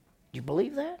you. Do you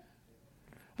believe that?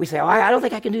 We say, I don't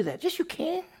think I can do that. Yes, you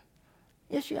can.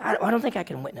 Yes, I don't think I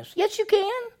can witness. Yes, you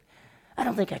can. I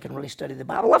don't think I can really study the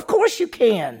Bible. Of course you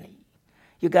can.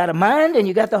 You got a mind and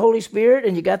you got the Holy Spirit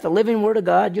and you got the living Word of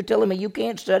God. You're telling me you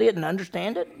can't study it and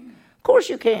understand it? Of course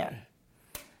you can.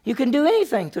 You can do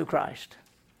anything through Christ.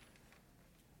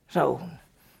 So,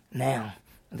 now,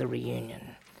 the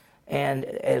reunion. And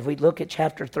as we look at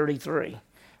chapter 33,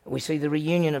 we see the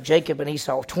reunion of Jacob and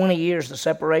Esau. 20 years, the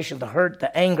separation, the hurt,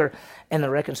 the anger, and the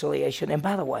reconciliation. And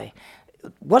by the way,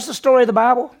 what's the story of the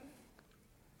Bible?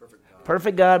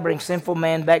 Perfect God brings sinful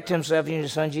man back to himself in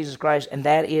his Son, Jesus Christ. And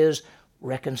that is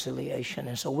reconciliation.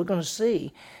 And so we're going to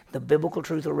see the biblical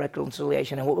truth of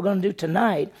reconciliation. And what we're going to do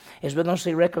tonight is we're going to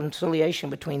see reconciliation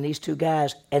between these two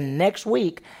guys. And next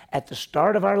week, at the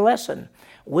start of our lesson,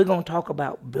 we're going to talk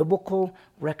about biblical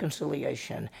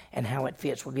reconciliation and how it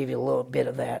fits. We'll give you a little bit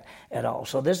of that at all.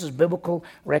 So this is biblical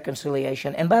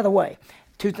reconciliation. And by the way,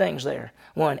 two things there.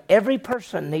 One, every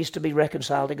person needs to be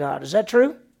reconciled to God. Is that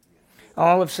true?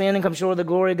 All have sinned and come short of the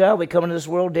glory of God. We come into this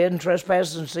world dead in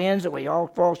trespasses and sins, that we all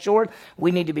fall short.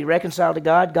 We need to be reconciled to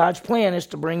God. God's plan is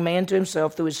to bring man to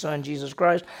himself through his Son, Jesus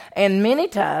Christ. And many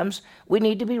times, we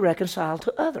need to be reconciled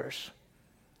to others.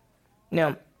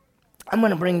 Now, I'm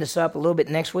going to bring this up a little bit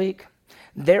next week.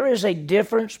 There is a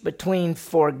difference between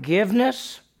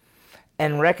forgiveness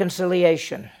and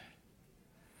reconciliation.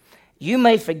 You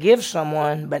may forgive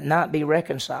someone but not be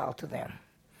reconciled to them.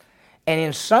 And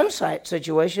in some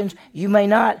situations, you may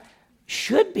not,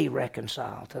 should be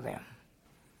reconciled to them.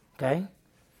 Okay?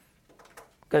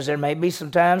 Because there may be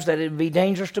some times that it would be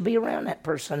dangerous to be around that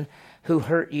person who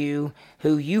hurt you,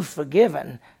 who you've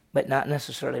forgiven, but not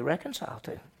necessarily reconciled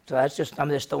to. So I'm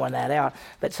just throwing that out.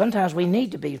 But sometimes we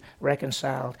need to be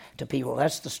reconciled to people.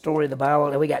 That's the story of the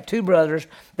Bible. We got two brothers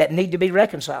that need to be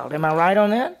reconciled. Am I right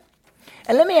on that?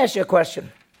 And let me ask you a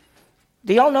question.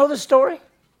 Do y'all know the story?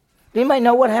 Do anybody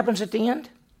know what happens at the end?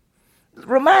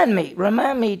 Remind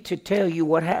me to tell you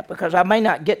what happened, because I may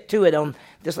not get to it on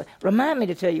this. Remind me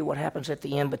to tell you what happens at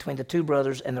the end between the two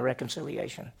brothers and the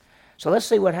reconciliation. So let's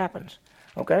see what happens.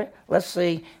 Okay, let's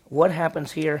see what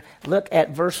happens here. Look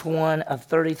at verse 1 of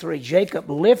 33. Jacob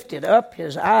lifted up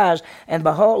his eyes, and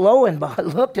behold,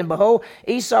 looked, and behold,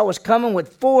 Esau was coming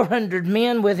with 400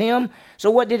 men with him.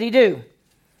 So what did he do?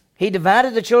 He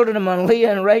divided the children among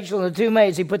Leah and Rachel and the two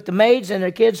maids. He put the maids and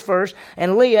their kids first,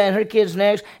 and Leah and her kids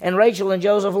next, and Rachel and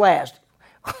Joseph last.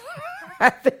 You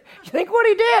think what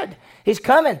he did? He's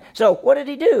coming. So what did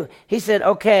he do? He said,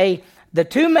 okay, the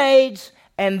two maids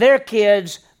and their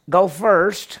kids go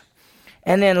first,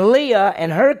 and then Leah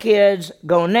and her kids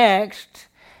go next,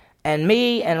 and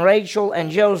me and Rachel and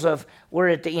Joseph, we're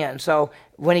at the end. So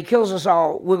when he kills us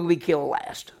all, we'll be killed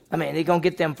last. I mean, he's going to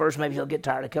get them first. Maybe he'll get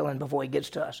tired of killing before he gets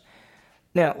to us.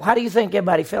 Now, how do you think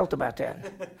everybody felt about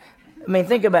that? I mean,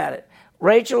 think about it.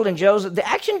 Rachel and Joseph, the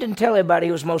action didn't tell everybody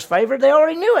who was most favored. They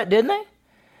already knew it, didn't they?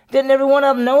 Didn't every one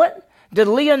of them know it? Did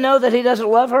Leah know that he doesn't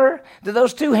love her? Did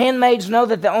those two handmaids know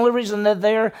that the only reason they're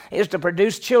there is to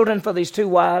produce children for these two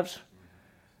wives?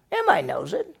 Everybody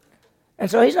knows it. And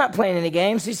so he's not playing any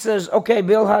games. He says, okay,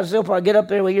 Bilhah, Zilpah, get up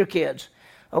there with your kids.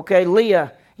 Okay,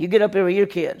 Leah, you get up there with your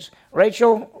kids.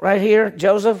 Rachel, right here.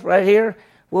 Joseph, right here.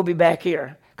 We'll be back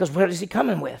here. Because what is he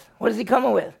coming with? What is he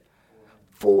coming with?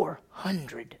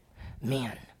 400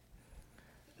 men.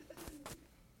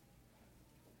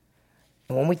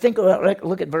 And when we think about,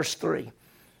 look at verse 3.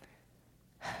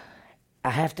 I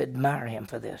have to admire him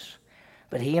for this.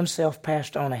 But he himself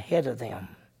passed on ahead of them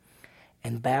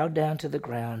and bowed down to the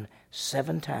ground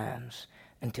 7 times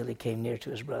until he came near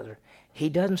to his brother. He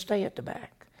doesn't stay at the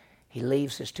back. He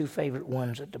leaves his 2 favorite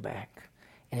ones at the back.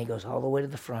 And he goes all the way to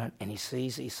the front, and he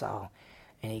sees Esau.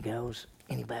 And he goes,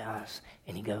 and he bows,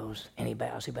 and he goes, and he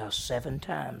bows. He bows 7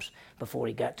 times before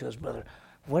he got to his brother.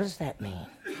 What does that mean?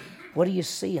 What do you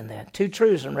see in that? 2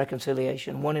 truths in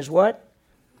reconciliation. One is what?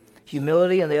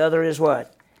 Humility, and the other is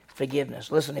what?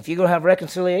 Forgiveness. Listen, if you're going to have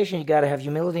reconciliation, you got to have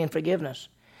humility and forgiveness.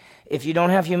 If you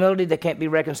don't have humility, there can't be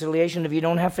reconciliation. If you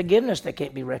don't have forgiveness, there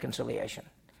can't be reconciliation.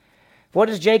 What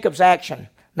is Jacob's action?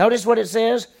 Notice what it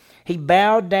says. He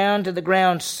bowed down to the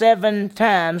ground 7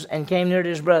 times and came near to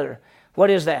his brother. What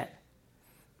is that?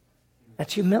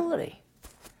 That's humility.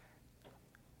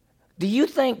 Do you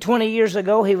think 20 years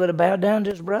ago he would have bowed down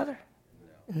to his brother?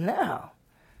 No.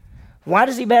 Why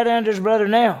does he bow down to his brother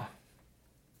now?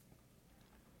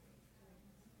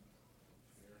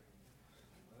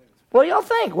 What do y'all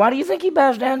think? Why do you think he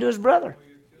bows down to his brother?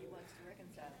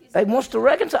 He wants to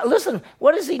reconcile. Listen,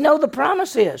 what does he know the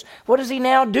promise is? What is he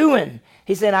now doing?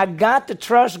 He said, I got to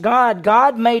trust God.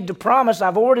 God made the promise.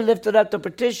 I've already lifted up the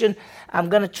petition. I'm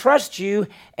going to trust you.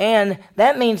 And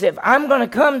that means if I'm going to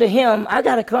come to him, I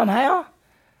got to come how?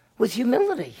 With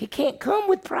humility. He can't come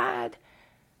with pride.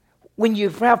 When you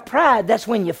have pride, that's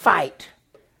when you fight.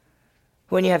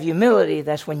 When you have humility,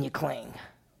 that's when you cling.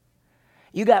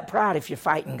 You got pride if you're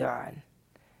fighting God.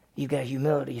 You got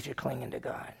humility if you're clinging to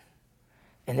God.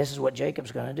 And this is what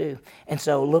Jacob's going to do. And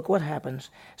so look what happens.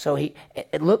 So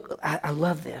I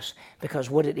love this, because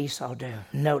what did Esau do?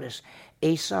 Notice,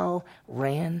 Esau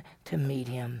ran to meet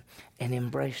him and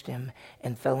embraced him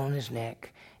and fell on his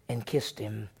neck and kissed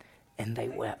him, and they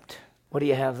wept. What do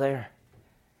you have there?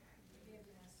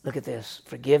 Look at this.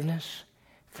 Forgiveness,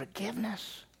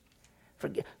 forgiveness,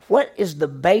 What is the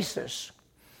basis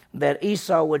that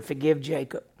Esau would forgive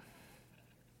Jacob?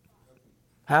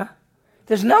 Huh?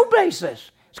 There's no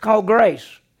basis. It's called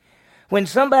grace. When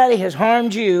somebody has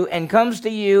harmed you and comes to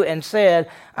you and said,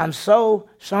 I'm so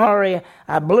sorry,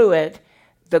 I blew it,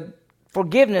 the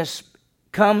forgiveness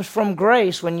comes from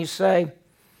grace when you say,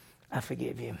 I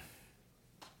forgive you.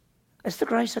 It's the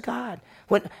grace of God.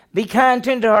 Be kind,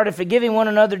 tenderhearted, forgiving one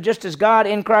another just as God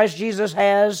in Christ Jesus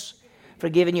has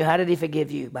forgiven you. How did he forgive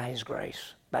you? By his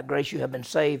grace. By grace you have been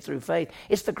saved through faith.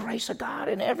 It's the grace of God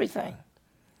in everything.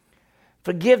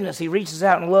 Forgiveness, he reaches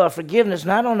out in love. Forgiveness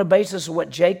not on the basis of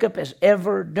what Jacob has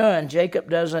ever done. Jacob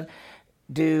doesn't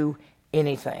do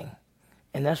anything.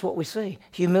 And that's what we see.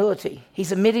 Humility.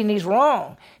 He's admitting he's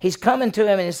wrong. He's coming to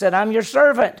him and he said, I'm your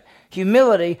servant.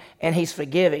 Humility, and he's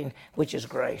forgiving, which is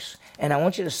grace. And I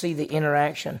want you to see the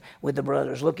interaction with the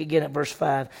brothers. Look again at verse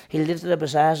 5. He lifted up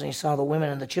his eyes and he saw the women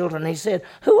and the children. And he said,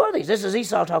 who are these? This is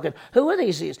Esau talking. Who are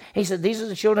these? He said, these are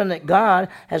the children that God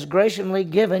has graciously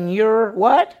given your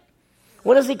what?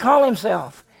 What does he call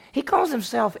himself? He calls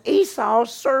himself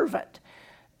Esau's servant.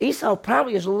 Esau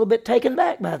probably is a little bit taken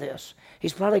back by this.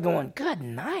 He's probably going, good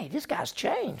night, this guy's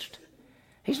changed.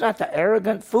 He's not the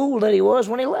arrogant fool that he was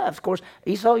when he left. Of course,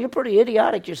 Esau, you're pretty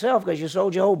idiotic yourself because you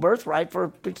sold your whole birthright for a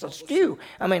piece of stew.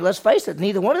 I mean, let's face it,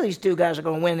 neither one of these two guys are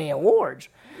going to win the awards,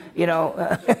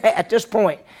 at this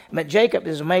point. But Jacob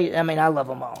is amazing. I mean, I love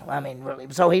them all. I mean, really.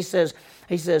 So he says,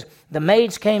 the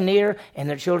maids came near and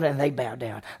their children, and they bowed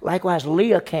down. Likewise,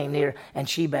 Leah came near and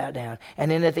she bowed down.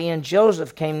 And then at the end,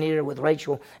 Joseph came near with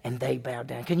Rachel and they bowed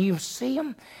down. Can you see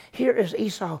him? Here is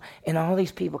Esau, and all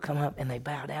these people come up and they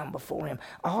bow down before him.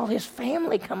 All his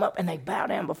family come up and they bow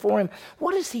down before him.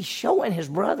 What is he showing his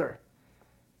brother?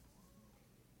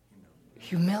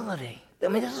 Humility. I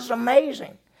mean, this is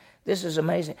amazing. This is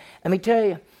amazing. Let me tell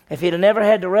you, if he'd have never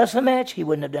had to wrestle match, he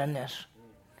wouldn't have done this.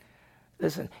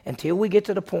 Listen, until we get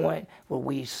to the point where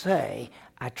we say,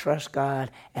 I trust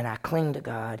God and I cling to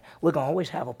God, we're going to always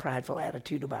have a prideful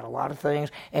attitude about a lot of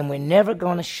things, and we're never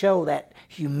going to show that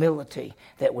humility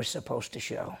that we're supposed to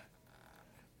show.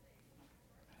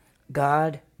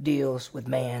 God deals with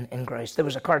man in grace. There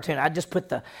was a cartoon. I just put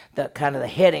the kind of the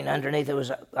heading underneath. There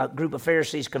was a group of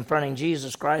Pharisees confronting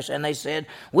Jesus Christ, and they said,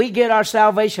 we get our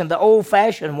salvation the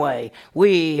old-fashioned way.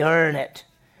 We earn it.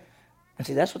 And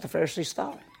see, that's what the Pharisees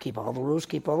thought. Keep all the rules,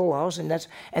 keep all the laws. And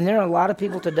there are a lot of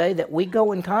people today that we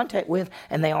go in contact with,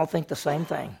 and they all think the same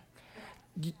thing.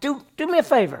 Do me a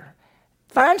favor.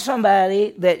 Find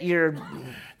somebody that you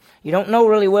don't know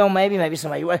really well, maybe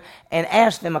somebody, and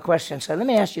ask them a question. Say, let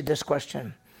me ask you this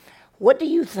question. What do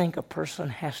you think a person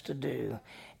has to do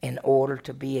in order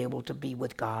to be able to be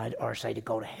with God, or say to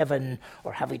go to heaven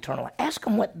or have eternal life? Ask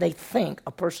them what they think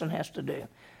a person has to do.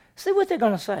 See what they're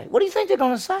going to say. What do you think they're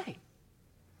going to say?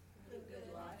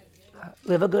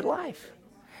 Live a good life.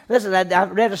 Listen, I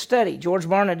read a study. George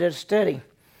Barna did a study.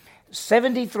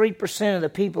 73% of the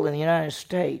people in the United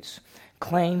States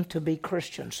claim to be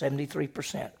Christians.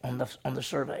 73% on the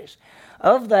surveys.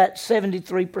 Of that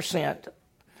 73%,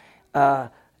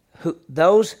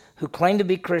 those who claim to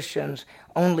be Christians,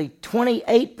 only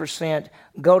 28%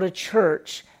 go to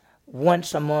church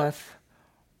once a month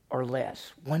or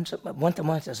less. Once a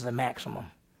month is the maximum.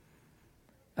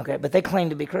 Okay, but they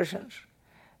claim to be Christians.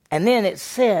 And then it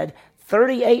said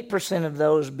 38% of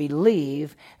those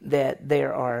believe that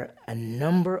there are a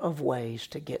number of ways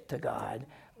to get to God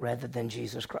rather than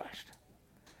Jesus Christ.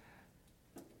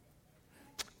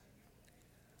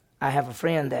 I have a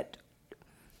friend that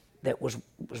was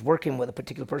working with a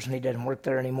particular person. He doesn't work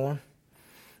there anymore.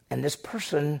 And this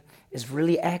person is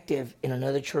really active in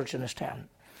another church in this town.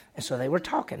 And so they were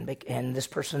talking, and this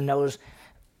person knows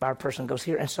our person goes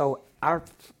here. And so our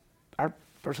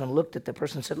person looked at the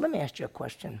person and said, let me ask you a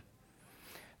question.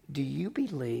 Do you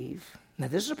believe, now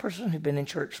this is a person who's been in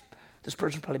church, this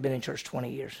person's probably been in church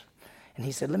 20 years. And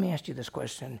he said, let me ask you this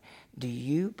question. Do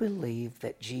you believe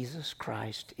that Jesus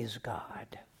Christ is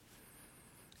God?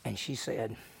 And she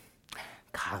said,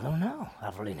 I don't know.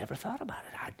 I've really never thought about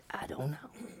it. I don't know.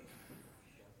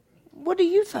 What do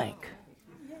you think?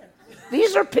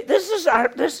 This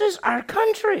is our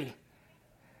country.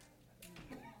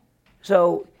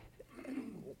 So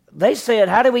they said,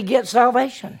 how do we get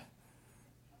salvation?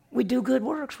 We do good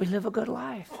works. We live a good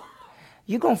life.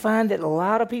 You're going to find that a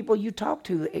lot of people you talk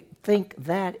to think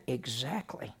that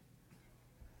exactly.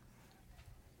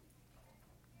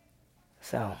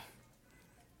 So,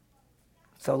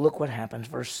 So look what happens,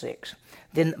 verse 6.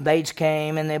 Then the Bates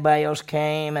came and the Bales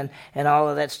came and all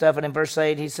of that stuff. And in verse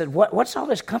 8, he said, what's all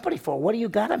this company for? What do you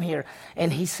got them here?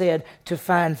 And he said, to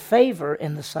find favor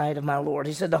in the sight of my Lord.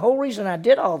 He said, the whole reason I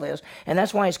did all this, and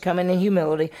that's why he's coming in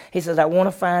humility, he says, I want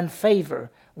to find favor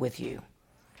with you.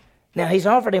 Now, he's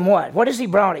offered him what? What has he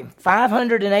brought him?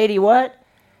 580 what?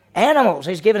 Animals.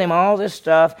 He's given him all this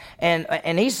stuff. And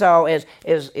Esau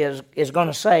is going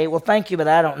to say, well, thank you, but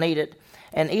I don't need it.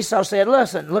 And Esau said,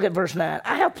 listen, look at verse 9.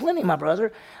 I have plenty, my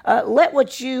brother. Let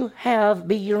what you have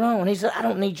be your own. He said, I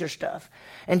don't need your stuff.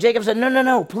 And Jacob said,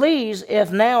 no, please, if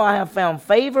now I have found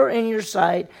favor in your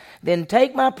sight, then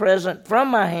take my present from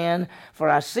my hand, for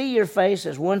I see your face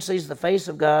as one sees the face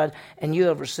of God, and you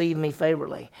have received me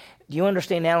favorably. Do you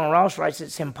understand? Alan Ross writes,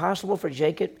 it's impossible for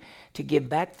Jacob to give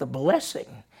back the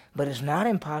blessing, but it's not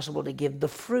impossible to give the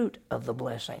fruit of the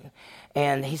blessing.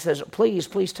 And he says, please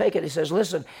take it. He says,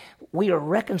 listen, we are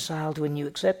reconciled when you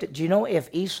accept it. Do you know if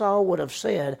Esau would have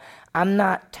said, I'm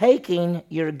not taking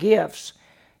your gifts,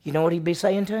 you know what he'd be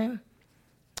saying to him?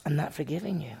 I'm not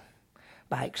forgiving you.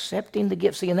 By accepting the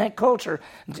gift. See, in that culture,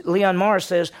 Leon Morris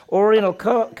says, Oriental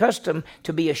custom,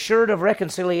 to be assured of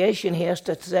reconciliation, he has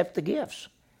to accept the gifts.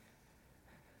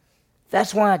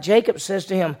 That's why Jacob says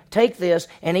to him, take this,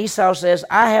 and Esau says,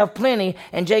 I have plenty.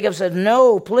 And Jacob says,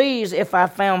 no, please, if I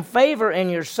found favor in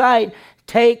your sight,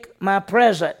 take my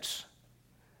presents.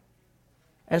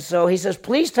 And so he says,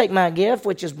 please take my gift,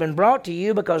 which has been brought to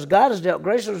you, because God has dealt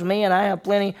graciously with me, and I have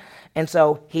plenty. And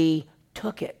so he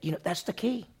took it. You know, that's the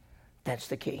key. That's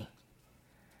the key.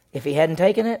 If he hadn't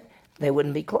taken it, they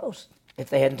wouldn't be close. If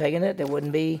they hadn't taken it, there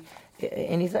wouldn't be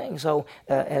anything. So,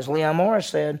 as Leon Morris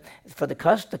said, for the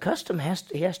custom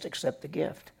he has to accept the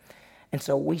gift. And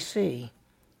so we see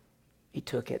he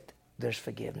took it. There's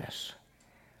forgiveness.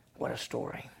 What a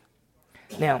story.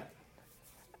 Now,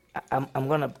 I'm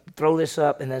going to throw this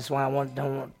up, and that's why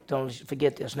don't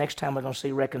forget this. Next time we're going to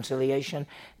see reconciliation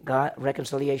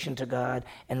to God,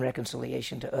 and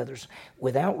reconciliation to others.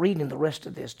 Without reading the rest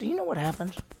of this, do you know what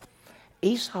happens?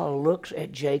 Esau looks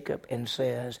at Jacob and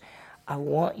says, I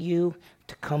want you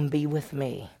to come be with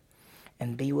me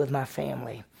and be with my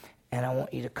family, and I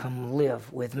want you to come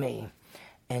live with me.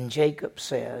 And Jacob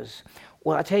says,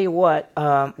 well, I tell you what,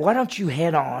 why don't you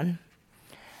head on?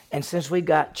 And since we've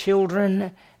got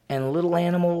children and little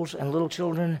animals and little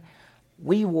children,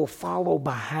 we will follow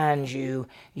behind you.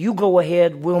 You go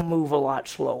ahead, we'll move a lot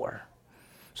slower.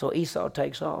 So Esau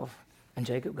takes off, and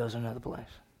Jacob goes another place.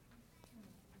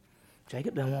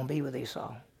 Jacob doesn't want to be with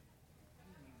Esau.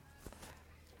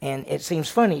 And it seems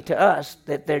funny to us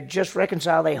that they're just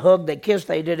reconciled. They hugged, they kissed,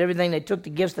 they did everything. They took the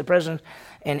gifts, the presents,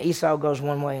 and Esau goes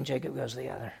one way and Jacob goes the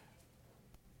other.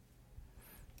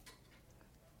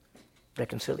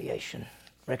 Reconciliation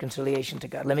to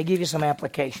God. Let me give you some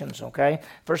applications, okay?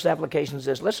 First application is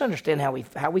this. Let's understand how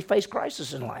we face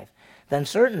crisis in life. The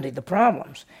uncertainty, the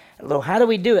problems. How do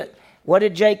we do it? What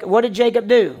did Jacob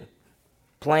do?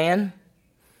 Plan,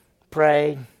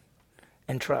 pray,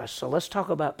 and trust. So let's talk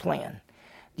about plan.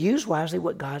 Use wisely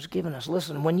what God's given us.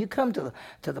 Listen, when you come to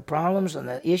the problems and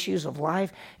the issues of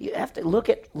life, you have to look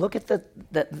at the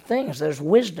things. There's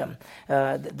wisdom.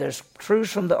 There's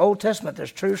truths from the Old Testament.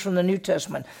 There's truths from the New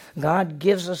Testament. God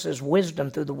gives us His wisdom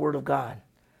through the Word of God.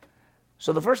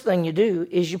 So the first thing you do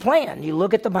is you plan. You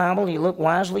look at the Bible. You look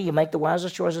wisely. You make the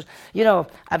wisest choices. You know,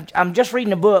 I'm just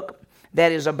reading a book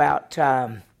that is about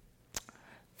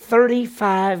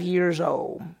 35 years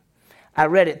old. I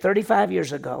read it 35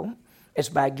 years ago. It's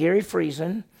by Gary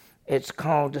Friesen. It's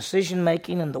called Decision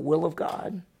Making and the Will of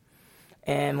God.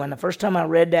 And when the first time I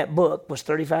read that book was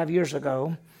 35 years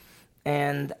ago,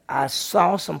 and I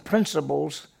saw some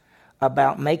principles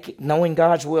about knowing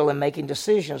God's will and making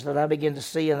decisions that I began to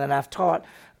see and that I've taught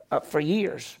for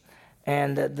years.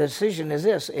 And the decision is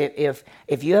this.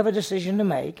 If you have a decision to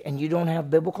make and you don't have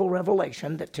biblical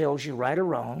revelation that tells you right or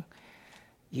wrong,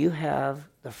 you have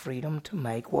the freedom to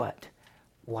make what?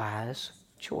 Wise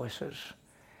choices.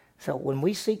 So when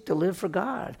we seek to live for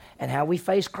God and how we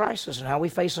face crisis and how we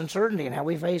face uncertainty and how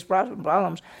we face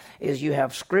problems is you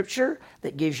have Scripture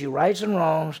that gives you rights and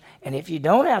wrongs, and if you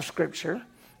don't have Scripture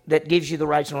that gives you the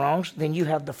rights and wrongs, then you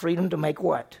have the freedom to make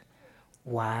what?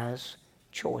 Wise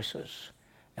choices.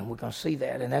 And we're going to see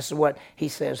that, and that's what he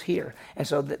says here. And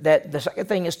so that the second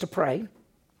thing is to pray.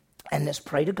 And let's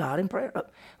pray to God in prayer.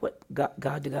 God to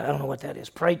God, I don't know what that is.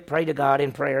 Pray to God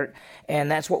in prayer, and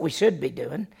that's what we should be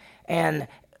doing. And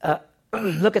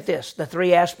look at this, the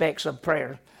three aspects of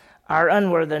prayer. Our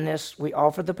unworthiness, we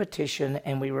offer the petition,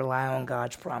 and we rely on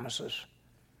God's promises.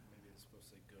 Maybe it's supposed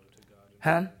to say go to God.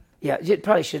 Huh? Yeah, it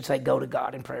probably should say go to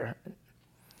God in prayer.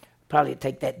 Probably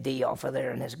take that D off of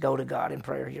there and just go to God in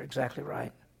prayer. You're exactly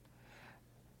right.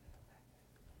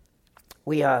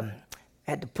 We had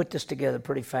to put this together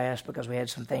pretty fast because we had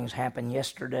some things happen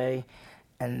yesterday,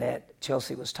 and that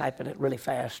Chelsea was typing it really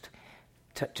fast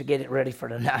to get it ready for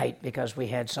tonight, because we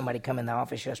had somebody come in the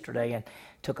office yesterday and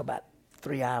took about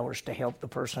 3 hours to help the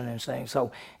person and saying,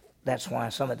 so that's why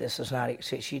some of this is not,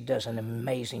 she does an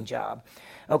amazing job.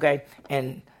 Okay,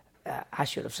 and I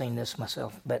should have seen this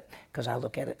myself, but because I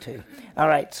look at it too. All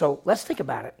right, so let's think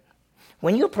about it.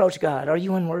 When you approach God, are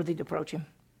you unworthy to approach him?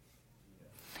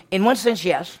 In one sense,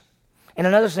 yes. In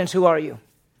another sense, who are you?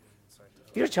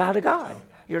 You're a child of God.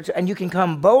 And you can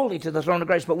come boldly to the throne of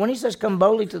grace. But when he says come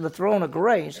boldly to the throne of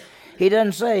grace, he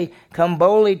doesn't say come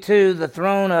boldly to the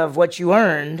throne of what you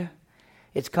earned.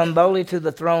 It's come boldly to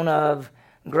the throne of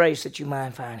grace that you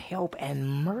might find help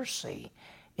and mercy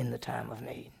in the time of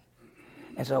need.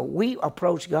 And so we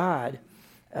approach God.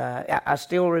 I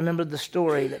still remember the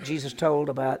story that Jesus told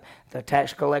about the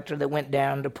tax collector that went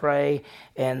down to pray,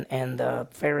 and the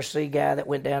Pharisee guy that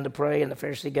went down to pray, and the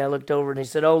Pharisee guy looked over and he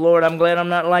said, "Oh Lord, I'm glad I'm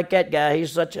not like that guy.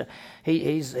 He's such a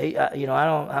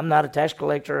I'm not a tax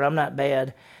collector. I'm not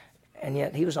bad." And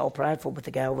yet he was all prideful, but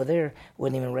the guy over there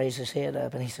wouldn't even raise his head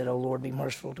up, and he said, "Oh Lord, be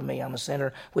merciful to me. I'm a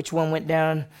sinner." Which one went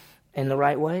down in the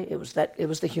right way? It was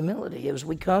the humility. It was,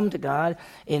 we come to God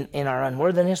in our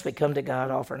unworthiness. We come to God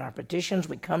offering our petitions.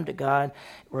 We come to God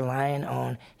relying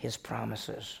on his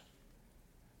promises.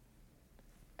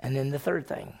 And then the third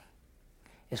thing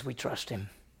is we trust him.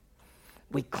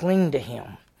 We cling to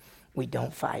him. We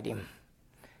don't fight him.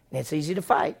 And it's easy to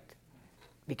fight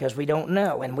because we don't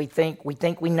know, and we think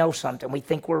we know something. We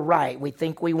think we're right. We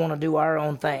think we want to do our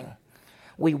own thing.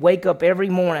 We wake up every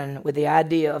morning with the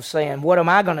idea of saying, what am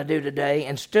I going to do today?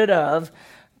 Instead of,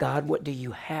 God, what do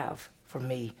you have for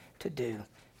me to do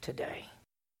today?